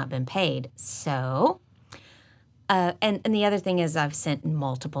still not been paid. So And the other thing is I've sent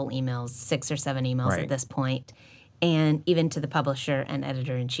multiple emails, 6 or 7 emails Right. at this point, and even to the publisher and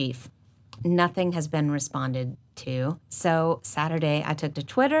editor-in-chief. Nothing has been responded to. So Saturday I took to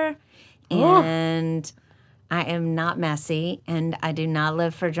Twitter, and I am not messy, and I do not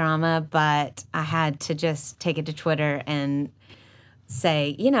live for drama, but I had to just take it to Twitter and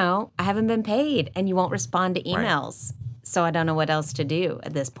say, I haven't been paid, and you won't respond to emails. So I don't know what else to do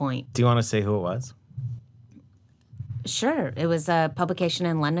at this point. Do you want to say who it was? Sure. It was a publication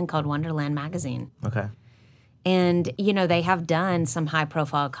in London called Wonderland Magazine. Okay. And, they have done some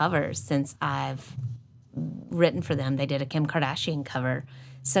high-profile covers since I've written for them. They did a Kim Kardashian cover.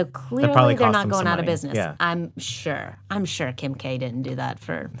 So clearly they're not going out of business. Yeah. I'm sure Kim K didn't do that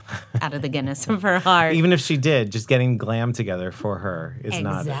out of the goodness of her heart. Even if she did, just getting glam together for her is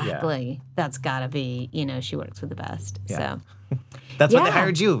not. Exactly. That's got to be, she works with the best. Yeah. So That's why they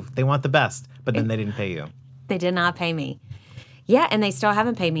hired you. They want the best, but then they didn't pay you. they did not pay me. Yeah, and they still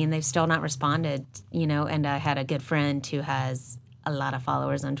haven't paid me, and they've still not responded, and I had a good friend who has a lot of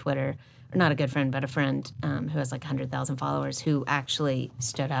followers on Twitter. Or not a good friend, but a friend who has like 100,000 followers who actually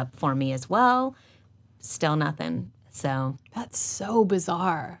stood up for me as well. Still nothing. So That's so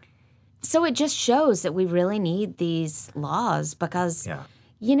bizarre. So it just shows that we really need these laws because,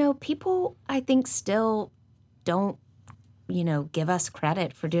 people, I think, still don't, give us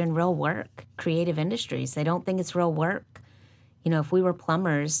credit for doing real work, creative industries. They don't think it's real work. If we were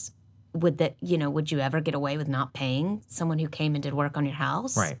plumbers, would you ever get away with not paying someone who came and did work on your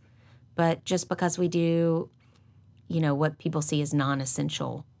house? Right. But just because we do, what people see as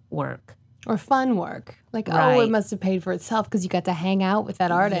non-essential work. Or fun work. Like, Right. it must have paid for itself because you got to hang out with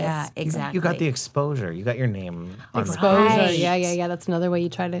that artist. Yeah, exactly. You got the exposure. You got your name on the Exposure. Right. Yeah. That's another way you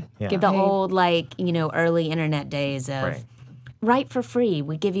try to get the paid. old, early internet days of write for free.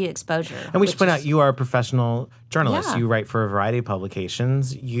 We give you exposure. And we should point out, you are a professional journalist. Yeah. You write for a variety of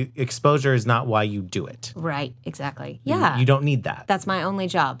publications. Exposure is not why you do it. Right, exactly. Yeah. You don't need that. That's my only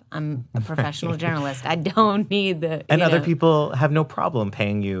job. I'm a professional journalist. I don't need the... And other people have no problem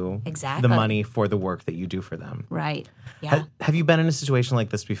paying you Exactly. the money for the work that you do for them. Right, yeah. Have you been in a situation like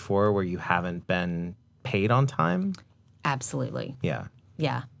this before where you haven't been paid on time? Absolutely. Yeah.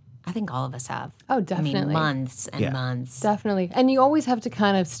 Yeah. I think all of us have. Oh, definitely. I mean, months and months. Definitely. And you always have to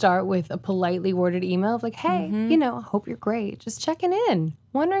kind of start with a politely worded email of like, hey, I hope you're great. Just checking in,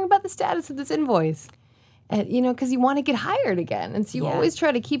 wondering about the status of this invoice. And, because you want to get hired again. And so you always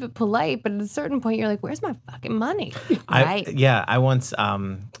try to keep it polite. But at a certain point, you're like, where's my fucking money? Right. I once,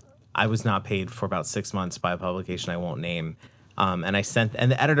 I was not paid for about 6 months by a publication I won't name. And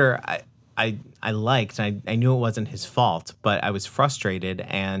the editor, I liked, and I knew it wasn't his fault, but I was frustrated,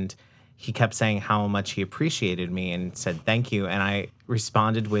 and he kept saying how much he appreciated me and said thank you. And I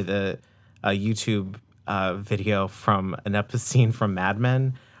responded with a YouTube video from an scene from Mad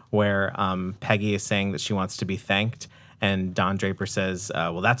Men where Peggy is saying that she wants to be thanked, and Don Draper says,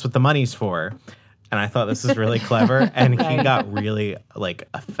 well, that's what the money's for. And I thought this was really clever, and he got really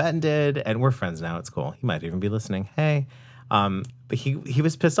offended, and we're friends now. It's cool. He might even be listening. Hey. But he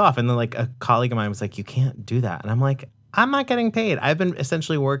was pissed off. And then a colleague of mine was like, you can't do that. And I'm like, I'm not getting paid. I've been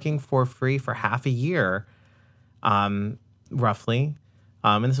essentially working for free for half a year, roughly.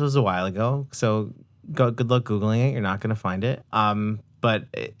 And this was a while ago. So good luck Googling it. You're not going to find it. But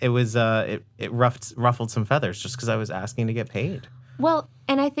it was, it ruffled some feathers just because I was asking to get paid. Well,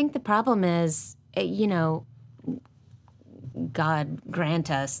 and I think the problem is, God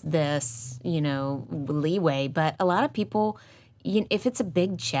grant us this, leeway. But a lot of people, if it's a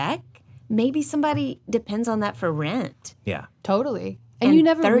big check, maybe somebody depends on that for rent. Yeah. Totally. And And you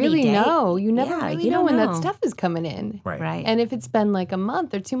never 30 really days. know. You never Yeah, really you know don't when know. that stuff is coming in. Right. Right. And if it's been like a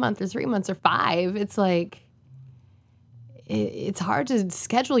month or 2 months or 3 months or 5, it's like it's hard to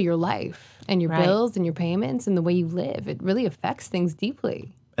schedule your life and your Right. bills and your payments and the way you live. It really affects things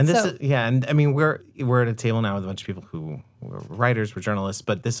deeply. And this So- is, and I mean, we're at a table now with a bunch of people who were writers, we're journalists,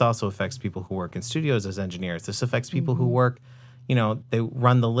 but this also affects people who work in studios as engineers. This affects people who work, they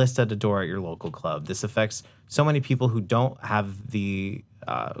run the list at a door at your local club. This affects so many people who don't have the,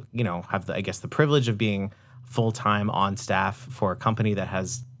 the privilege of being full-time on staff for a company that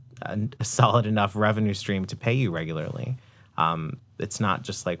has a solid enough revenue stream to pay you regularly. It's not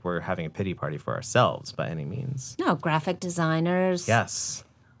just like we're having a pity party for ourselves by any means. No, graphic designers. Yes.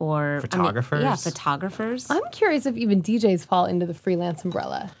 Or Photographers. photographers. I'm curious if even DJs fall into the freelance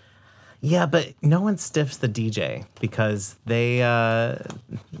umbrella. Yeah, but no one stiffs the DJ because they,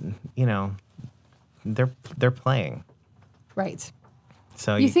 they're playing. Right.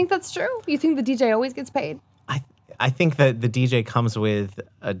 So You think that's true? You think the DJ always gets paid? I think that the DJ comes with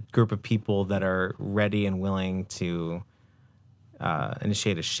a group of people that are ready and willing to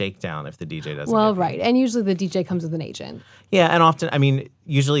initiate a shakedown if the DJ doesn't. Well, get paid. right. And usually the DJ comes with an agent. Yeah, and often, I mean,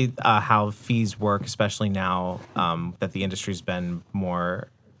 usually how fees work, especially now that the industry's been more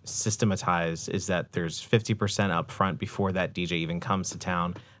systematized, is that there's 50% up front before that DJ even comes to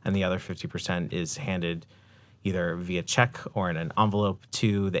town, and the other 50% is handed either via check or in an envelope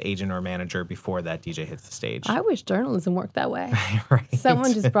to the agent or manager before that DJ hits the stage. I wish journalism worked that way. Right.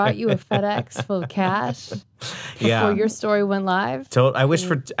 Someone just brought you a FedEx full of cash Yeah. before your story went live. So I wish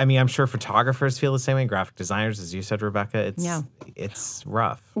I'm sure photographers feel the same way, graphic designers, as you said, Rebecca. It's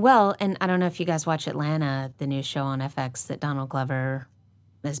rough. Well, and I don't know if you guys watch Atlanta, the new show on FX that Donald Glover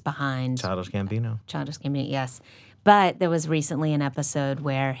is behind. Childish Gambino. Childish Gambino, yes. But there was recently an episode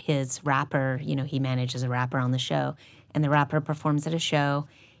where his rapper, he manages a rapper on the show, and the rapper performs at a show,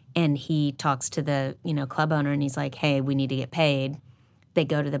 and he talks to the, club owner, and he's like, hey, we need to get paid. They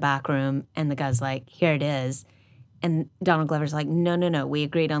go to the back room, and the guy's like, here it is. And Donald Glover's like, no, we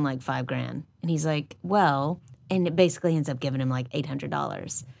agreed on like $5,000. And he's like, well, and it basically ends up giving him like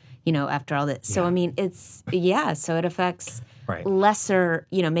 $800, after all that. So, I mean, so it affects lesser,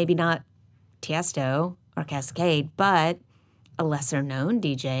 maybe not Tiesto or Cascade, but a lesser known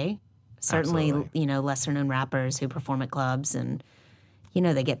DJ, certainly, Absolutely. Lesser known rappers who perform at clubs, and,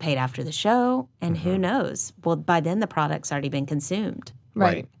 they get paid after the show, and who knows? Well, by then the product's already been consumed.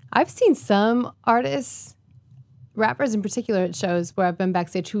 Right. I've seen some artists, rappers in particular at shows where I've been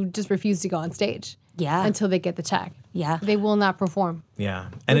backstage, who just refuse to go on stage until they get the check. Yeah. They will not perform. Yeah.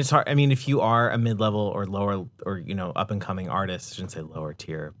 And it's hard. I mean, if you are a mid-level or lower or, up and coming artist, I shouldn't say lower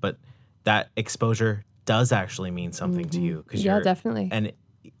tier, but that exposure does actually mean something to you. Yeah, definitely. And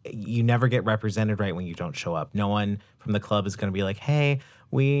you never get represented right when you don't show up. No one from the club is going to be like, hey,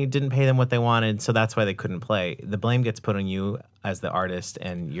 we didn't pay them what they wanted, so that's why they couldn't play. The blame gets put on you as the artist,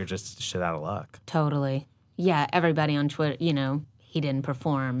 and you're just shit out of luck. Totally. Yeah, everybody on Twitter, he didn't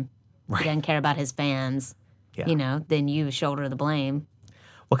perform. He doesn't care about his fans. Yeah. Then you shoulder the blame.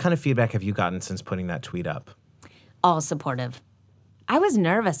 What kind of feedback have you gotten since putting that tweet up? All supportive. I was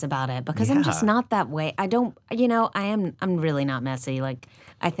nervous about it because I'm just not that way. I don't, I'm really not messy. Like,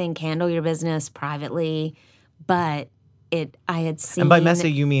 I think handle your business privately, but I had seen. And by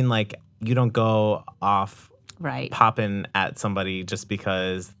messy, you mean like you don't go off popping at somebody just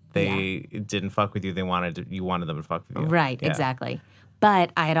because they didn't fuck with you. You wanted them to fuck with you. Right, exactly.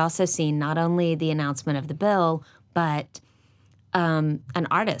 But I had also seen not only the announcement of the bill, but an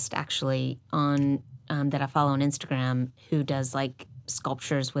artist actually on that I follow on Instagram who does like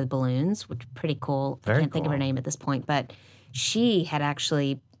sculptures with balloons, which is pretty cool. I can't think of her name at this point, but she had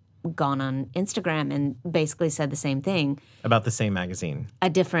actually gone on Instagram and basically said the same thing. About the same magazine?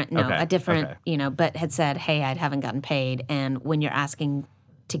 But had said, hey, I haven't gotten paid. And when you're asking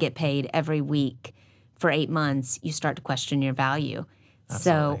to get paid every week for 8 months, you start to question your value.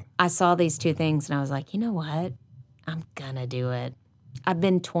 Absolutely. So I saw these two things and I was like, you know what? I'm going to do it. I've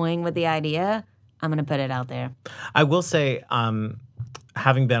been toying with the idea. I'm going to put it out there. I will say,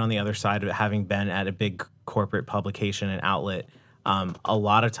 having been on the other side of it, having been at a big corporate publication and outlet, a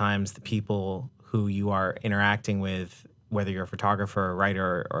lot of times the people who you are interacting with, whether you're a photographer,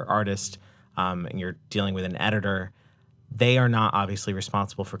 writer, or artist, and you're dealing with an editor, they are not obviously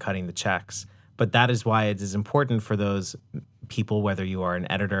responsible for cutting the checks. But that is why it is important for those people, whether you are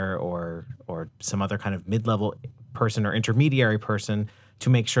an editor or some other kind of mid-level person or intermediary person,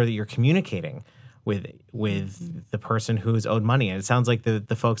 to make sure that you're communicating with the person who's owed money. And it sounds like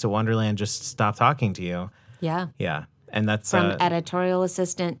the folks at Wonderland just stopped talking to you. Yeah. Yeah. And that's from editorial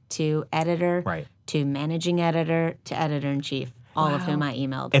assistant to editor, right, to managing editor to editor-in-chief, all of whom I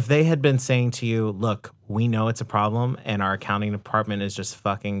emailed. If they had been saying to you, look, we know it's a problem and our accounting department is just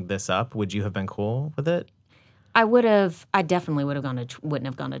fucking this up, would you have been cool with it? I definitely would have wouldn't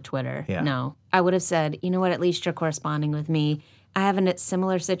have gone to Twitter. Yeah. No. I would have said, you know what, at least you're corresponding with me. I have a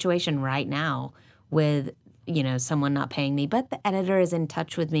similar situation right now with, someone not paying me, but the editor is in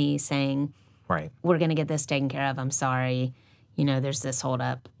touch with me saying, right, we're going to get this taken care of. I'm sorry. There's this hold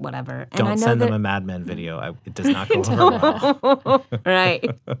up, whatever. And don't send them a Mad Men video. It does not go over well. Right.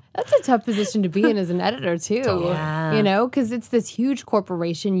 That's a tough position to be in as an editor, too. Yeah. Because it's this huge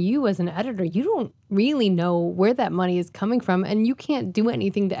corporation. You, as an editor, you don't really know where that money is coming from, and you can't do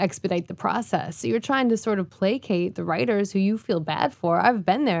anything to expedite the process. So you're trying to sort of placate the writers who you feel bad for. I've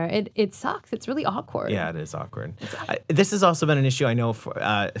been there. It sucks. It's really awkward. Yeah, it is awkward. This has also been an issue. I know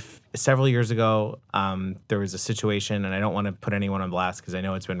several years ago, there was a situation, and I don't want to put anyone on blast because I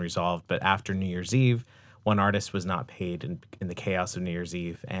know it's been resolved, but after New Year's Eve, one artist was not paid in the chaos of New Year's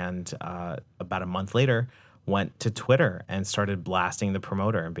Eve, and about a month later, went to Twitter and started blasting the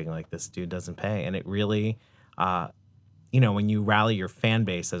promoter and being like, this dude doesn't pay. And it really, when you rally your fan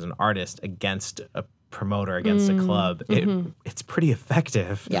base as an artist against a promoter, against a club, it's pretty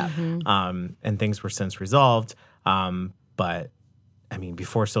effective. Yeah. And things were since resolved. But I mean,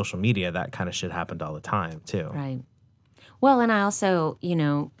 before social media, that kind of shit happened all the time too. Right. Well, and I also,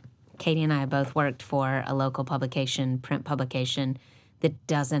 Katie and I both worked for a local publication, print publication, that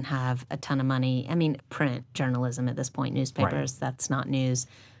doesn't have a ton of money. I mean, print journalism at this point, newspapers, that's not news.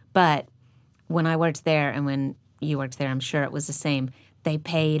 But when I worked there and when you worked there, I'm sure it was the same. They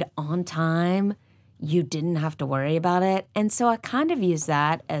paid on time. You didn't have to worry about it. And so I kind of use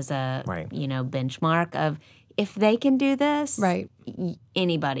that as a, benchmark of if they can do this, Right.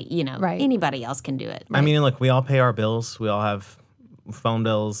 Anybody, Right. anybody else can do it. I mean, look, we all pay our bills. We all have phone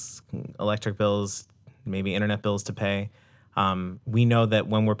bills, electric bills, maybe internet bills to pay. We know that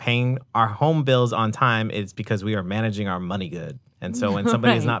when we're paying our home bills on time, it's because we are managing our money good. And so when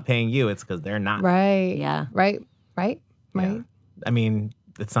somebody is not paying you, it's because they're not. Right. Yeah. Right. Yeah. I mean,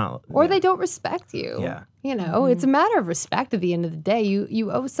 it's not. Or they don't respect you. Yeah. It's a matter of respect at the end of the day.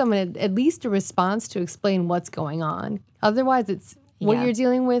 You owe someone at least a response to explain what's going on. Otherwise, it's what you're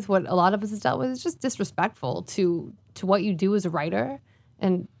dealing with, what a lot of us has dealt with, is just disrespectful to what you do as a writer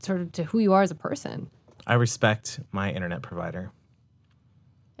and sort of to who you are as a person. I respect my internet provider.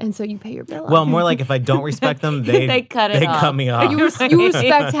 And so you pay your bill. Well, more like if I don't respect them, they cut it they off. cut me off. You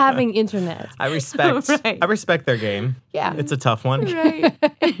respect having internet. I respect their game. Yeah. It's a tough one. Right.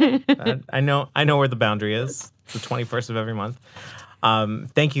 I know where the boundary is. It's the 21st of every month.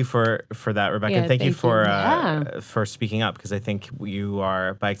 Thank you for that, Rebecca. Yeah, thank you thank you. for speaking up, because I think you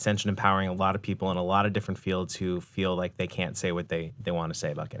are, by extension, empowering a lot of people in a lot of different fields who feel like they can't say what they want to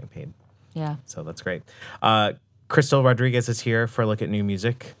say about getting paid. Yeah. So that's great. Crystal Rodriguez is here for a look at new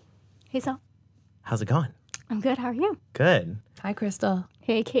music. Hey, Sal. How's it going? I'm good. How are you? Good. Hi, Crystal.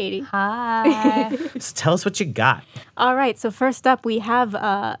 Hey, Katie. Hi. So tell us what you got. All right. So first up, we have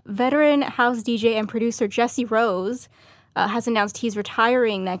veteran house DJ and producer Jesse Rose has announced he's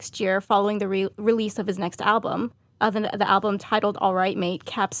retiring next year following the release of his next album. The album, titled All Right Mate,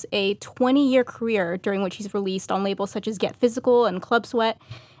 caps a 20-year career during which he's released on labels such as Get Physical and Club Sweat,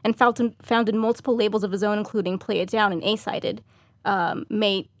 and founded multiple labels of his own, including Play It Down and A-Sided.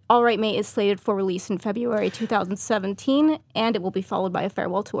 All Right Mate is slated for release in February 2017, and it will be followed by a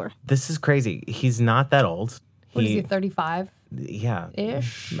farewell tour. This is crazy. He's not that old. What is he, 35? Yeah.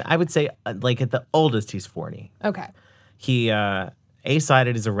 Ish? I would say, like, at the oldest, he's 40. Okay. He,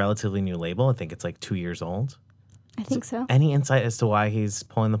 A-Sided is a relatively new label. I think it's like 2 years old. I think so. Any insight as to why he's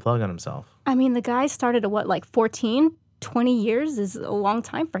pulling the plug on himself? I mean, the guy started at 14? 20 years is a long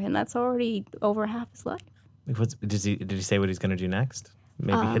time for him. That's already over half his life. Did he say what he's going to do next?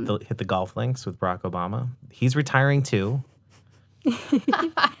 Maybe hit the golf links with Barack Obama. He's retiring too.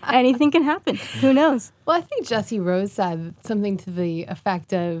 Anything can happen. Who knows? Well, I think Jesse Rose said something to the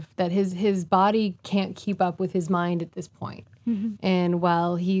effect of that his body can't keep up with his mind at this point. Mm-hmm. And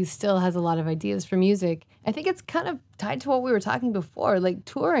while he still has a lot of ideas for music, I think it's kind of tied to what we were talking before, like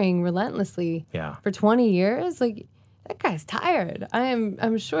touring relentlessly for 20 years. Like, that guy's tired.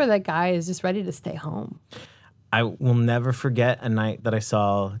 I'm sure that guy is just ready to stay home. I will never forget a night that I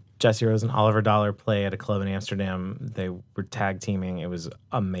saw Jesse Rose and Oliver Dollar play at a club in Amsterdam. They were tag teaming. It was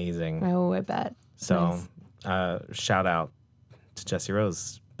amazing. Oh, I bet. So, shout out to Jesse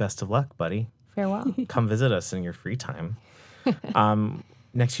Rose. Best of luck, buddy. Farewell. Come visit us in your free time.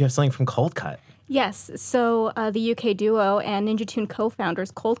 Next, you have something from Coldcut. Yes. So the UK duo and Ninja Tune co-founders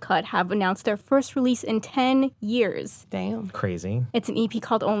Coldcut have announced their first release in 10 years. Damn. Crazy. It's an EP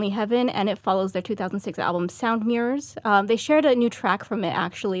called Only Heaven, and it follows their 2006 album Sound Mirrors. They shared a new track from it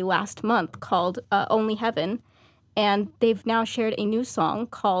actually last month called Only Heaven, and they've now shared a new song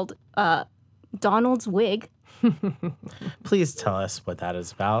called Donald's Wig. Please tell us what that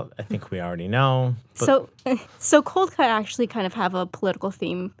is about. I think we already know. So Coldcut actually kind of have a political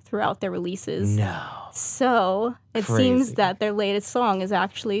theme throughout their releases. No. So it seems that their latest song is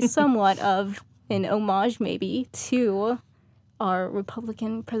actually somewhat of an homage, maybe, to our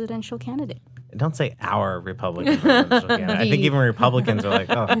Republican presidential candidate. Don't say our Republican presidential candidate. I think even Republicans are like,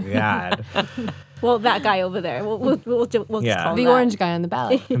 oh, God. Well, that guy over there. We'll just call him The that. orange guy on the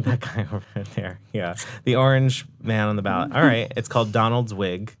ballot. That guy over there. Yeah. The orange man on the ballot. All right. It's called Donald's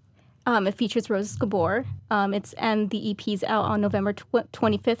Wig. It features Rose Gabor. And the EP's out on November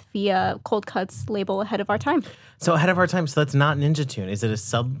 25th via Coldcut's label Ahead of Our Time. So Ahead of Our Time. So that's not Ninja Tune. Is it a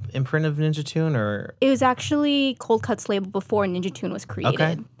sub-imprint of Ninja Tune or? It was actually Coldcut's label before Ninja Tune was created.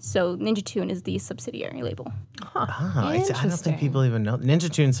 Okay. So Ninja Tune is the subsidiary label. I don't think people even know.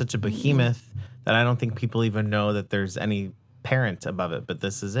 Ninja Tune's such a behemoth. that I don't think people even know that there's any parent above it, but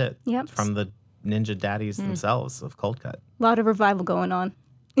this is it. Yep. From the ninja daddies themselves of Coldcut. A lot of revival going on.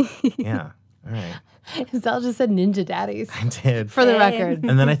 Yeah. All right. Zal just said ninja daddies. I did. For the record.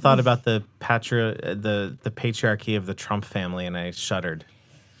 And then I thought about the patriarchy of the Trump family, and I shuddered.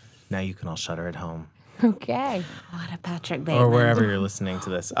 Now you can all shudder at home. Okay. What a Patrick Bateman. Or wherever you're listening to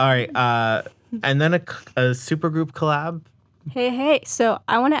this. All right. And then a supergroup collab. Hey. So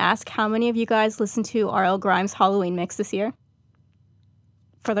I want to ask how many of you guys listened to R.L. Grimes' Halloween mix this year?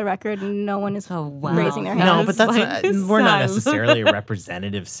 For the record, no one is raising their hands. No, but that's Like, we're not Sam. necessarily a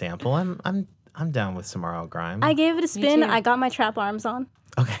representative sample. I'm down with some R.L. Grime. I gave it a spin. too. I got my trap arms on.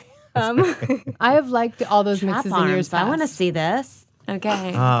 Okay. I have liked all those Trap mixes in years arms. past. I want to see this.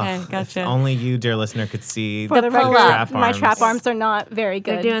 Okay. Oh, Okay. if Gotcha. only you, dear listener, could see For the record, trap my arms. trap arms are not very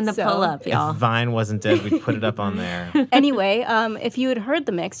good. They're doing the so- pull-up, If y'all. Vine wasn't dead, we'd put it up on there. Anyway, if you had heard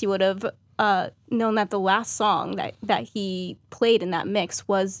the mix, you would have known that the last song that he played in that mix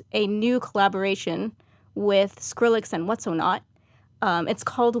was a new collaboration with Skrillex and What's So Not. It's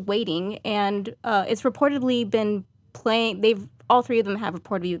called Waiting, and it's reportedly been playing. All three of them have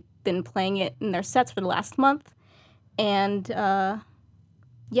reportedly been playing it in their sets for the last month, and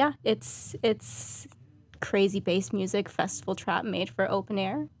yeah, it's crazy bass music festival trap made for open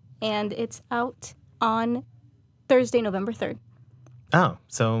air, and it's out on Thursday, November 3rd. Oh,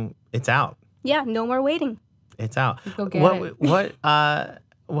 so it's out. Yeah, no more waiting. It's out. Go get it.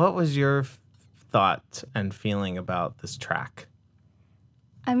 What was your thought and feeling about this track?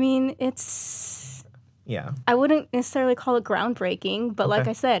 I mean, Yeah. I wouldn't necessarily call it groundbreaking, but like Okay.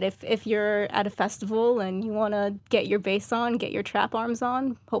 I said, if you're at a festival and you want to get your bass on, get your trap arms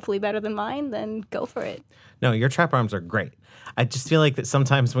on, hopefully better than mine, then go for it. No, your trap arms are great. I just feel like that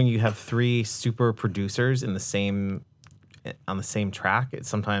sometimes when you have three super producers on the same track,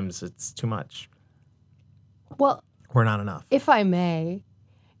 sometimes it's too much. Well, Or not enough. if I may,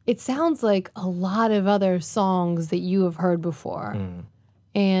 it sounds like a lot of other songs that you have heard before.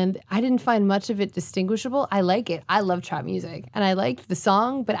 And I didn't find much of it distinguishable. I like it. I love trap music. And I liked the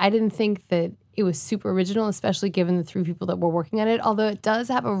song, but I didn't think that it was super original, especially given the three people that were working on it. Although it does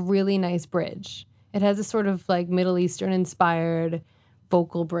have a really nice bridge. It has a sort of like Middle Eastern inspired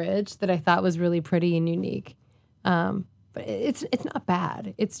vocal bridge that I thought was really pretty and unique. But it's not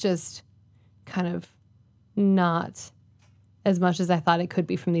bad. It's just kind of not as much as I thought it could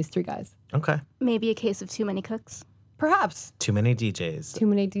be from these three guys. Okay. Maybe a case of too many cooks. Perhaps. Too many DJs. Too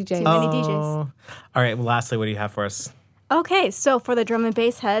many DJs. Too many DJs. Oh. All right. Well, lastly, what do you have for us? Okay, so for the drum and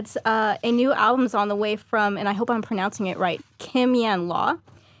bass heads, a new album's on the way from, and I hope I'm pronouncing it right, Kimyan Law.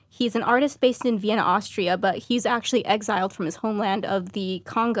 He's an artist based in Vienna, Austria, but he's actually exiled from his homeland of the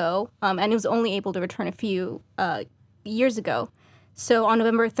Congo, and was only able to return a few years ago. So on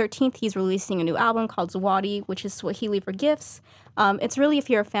November 13th, he's releasing a new album called Zawadi, which is Swahili for gifts. It's really, if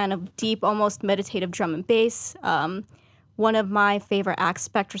you're a fan of deep, almost meditative drum and bass, one of my favorite acts,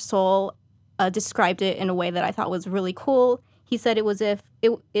 Spectra Soul, described it in a way that I thought was really cool. He said it was the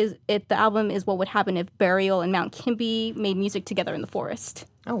album is what would happen if Burial and Mount Kimby made music together in the forest.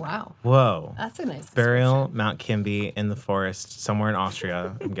 Oh, wow. Whoa. That's a nice Burial, Mount Kimby in the forest, somewhere in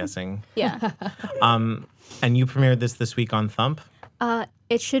Austria, I'm guessing. Yeah. And you premiered this week on Thump?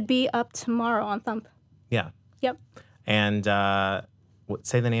 It should be up tomorrow on Thump. Yeah. Yep. And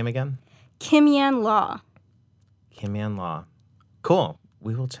say the name again? Kimyan Law. Kimyan Law. Cool.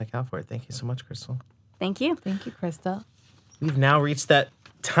 We will check out for it. Thank you so much, Crystal. Thank you. Thank you, Krista. We've now reached that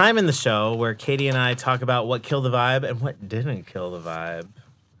time in the show where Katie and I talk about what killed the vibe and what didn't kill the vibe.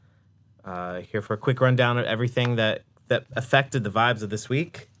 Here for a quick rundown of everything that affected the vibes of this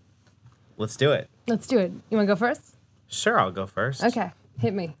week. Let's do it. Let's do it. You want to go first? Sure, I'll go first. Okay.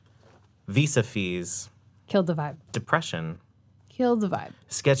 Hit me. Visa fees, Killed the vibe. depression, Killed the vibe.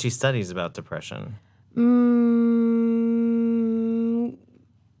 sketchy studies about depression,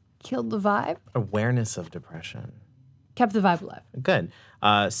 Killed the vibe. awareness of depression. Kept the vibe alive. Good.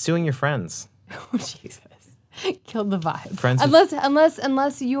 Suing your friends. Oh, Jesus. Killed the vibe. Friends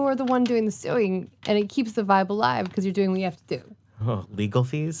Unless you're the one doing the suing and it keeps the vibe alive because you're doing what you have to do. Oh, legal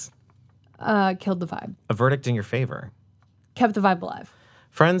fees. Killed the vibe. A verdict in your favor. Kept the vibe alive.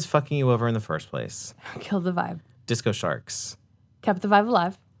 Friends fucking you over in the first place. Killed the vibe. Disco sharks. Kept the vibe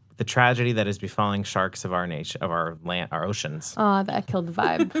alive. The tragedy that is befalling sharks of our nation, of our land, our oceans. That killed the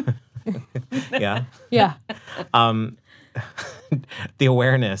vibe. Yeah. Yeah. The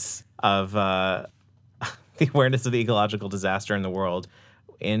awareness of the ecological disaster in the world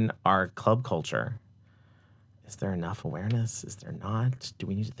in our club culture. Is there enough awareness? Is there not? Do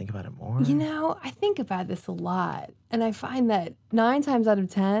we need to think about it more? You know, I think about this a lot, and I find that 9 times out of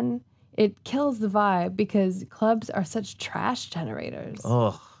 10, it kills the vibe because clubs are such trash generators.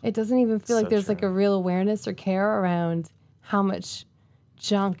 Ugh. It doesn't even feel So like there's like true. a real awareness or care around how much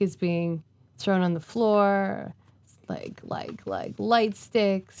junk is being thrown on the floor, like light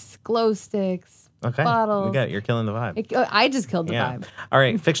sticks, glow sticks, Okay. bottles. We got it. You're killing the vibe. I just killed the Yeah. vibe. All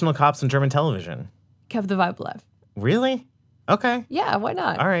right. Fictional cops on German television. Kept the vibe alive. Really? Okay. Yeah, why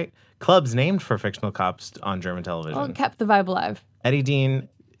not? All right. Clubs named for fictional cops on German television. Well, kept the vibe alive. Eddie Dean,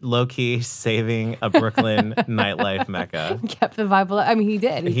 low-key saving a Brooklyn nightlife mecca. Kept the vibe alive. I mean, he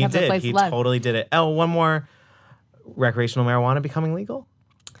did. He kept the did. place He alive. totally did it. Oh, one more. Recreational marijuana becoming legal?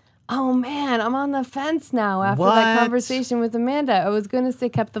 Oh man, I'm on the fence now after What? that conversation with Amanda. I was going to say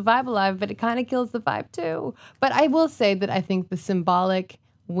kept the vibe alive, but it kind of kills the vibe too. But I will say that I think the symbolic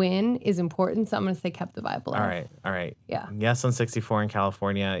win is important, so I'm going to say kept the vibe alive. All right. Yeah. Yes on 64 in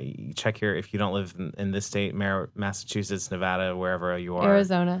California. You check here if you don't live in this state, Massachusetts, Nevada, wherever you are.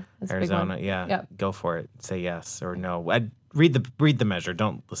 Arizona. That's a big Arizona, one. yeah. Yep. Go for it. Say yes or no. Read the measure.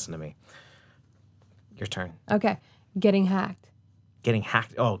 Don't listen to me. Your turn. Okay. Getting hacked. Getting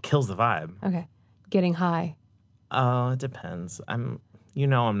hacked. Oh, kills the vibe. Okay. Getting high. Oh, it depends. I'm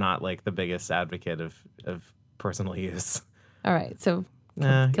not like the biggest advocate of personal use. All right. So kill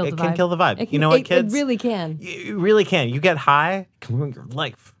It the can vibe. kill the vibe. It can, You know what, it kids? really can. You really can. You get high, can ruin your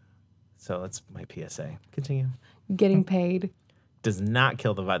life. So that's my PSA. Continue. Getting paid. Does not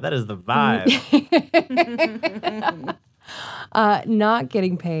kill the vibe. That is the vibe. Not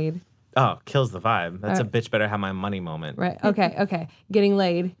getting paid. Oh, kills the vibe. That's a bitch better have my money moment. Right. Okay. Okay. Getting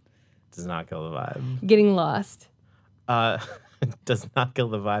laid. Does not kill the vibe. Getting lost. Does not kill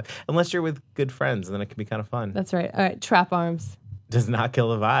the vibe. Unless you're with good friends, then it can be kind of fun. That's right. All right. Trap arms. Does not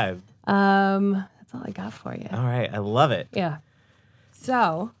kill the vibe. That's all I got for you. All right. I love it. Yeah.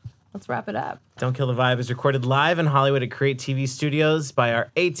 So let's wrap it up. Don't Kill the Vibe is recorded live in Hollywood at Create TV Studios by our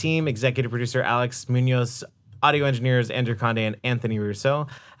A-team, executive producer Alex Munoz, audio engineers Andrew Conde and Anthony Russo.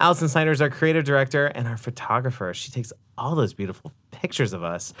 Allison Snyder is our creative director and our photographer. She takes all those beautiful pictures of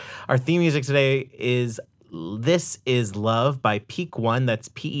us. Our theme music today is This Is Love by Peak One. That's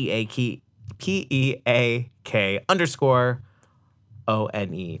Peak_ONE.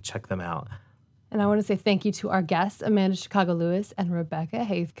 Check them out. And I want to say thank you to our guests, Amanda Chicago Lewis and Rebecca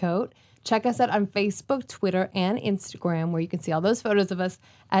Haithcote. Check us out on Facebook, Twitter, and Instagram, where you can see all those photos of us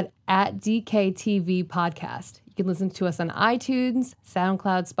at DKTV Podcast. You can listen to us on iTunes,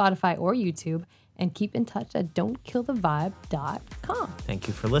 SoundCloud, Spotify, or YouTube. And keep in touch at don'tkillthevibe.com. Thank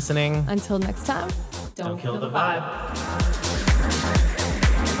you for listening. Until next time, Don't kill the vibe.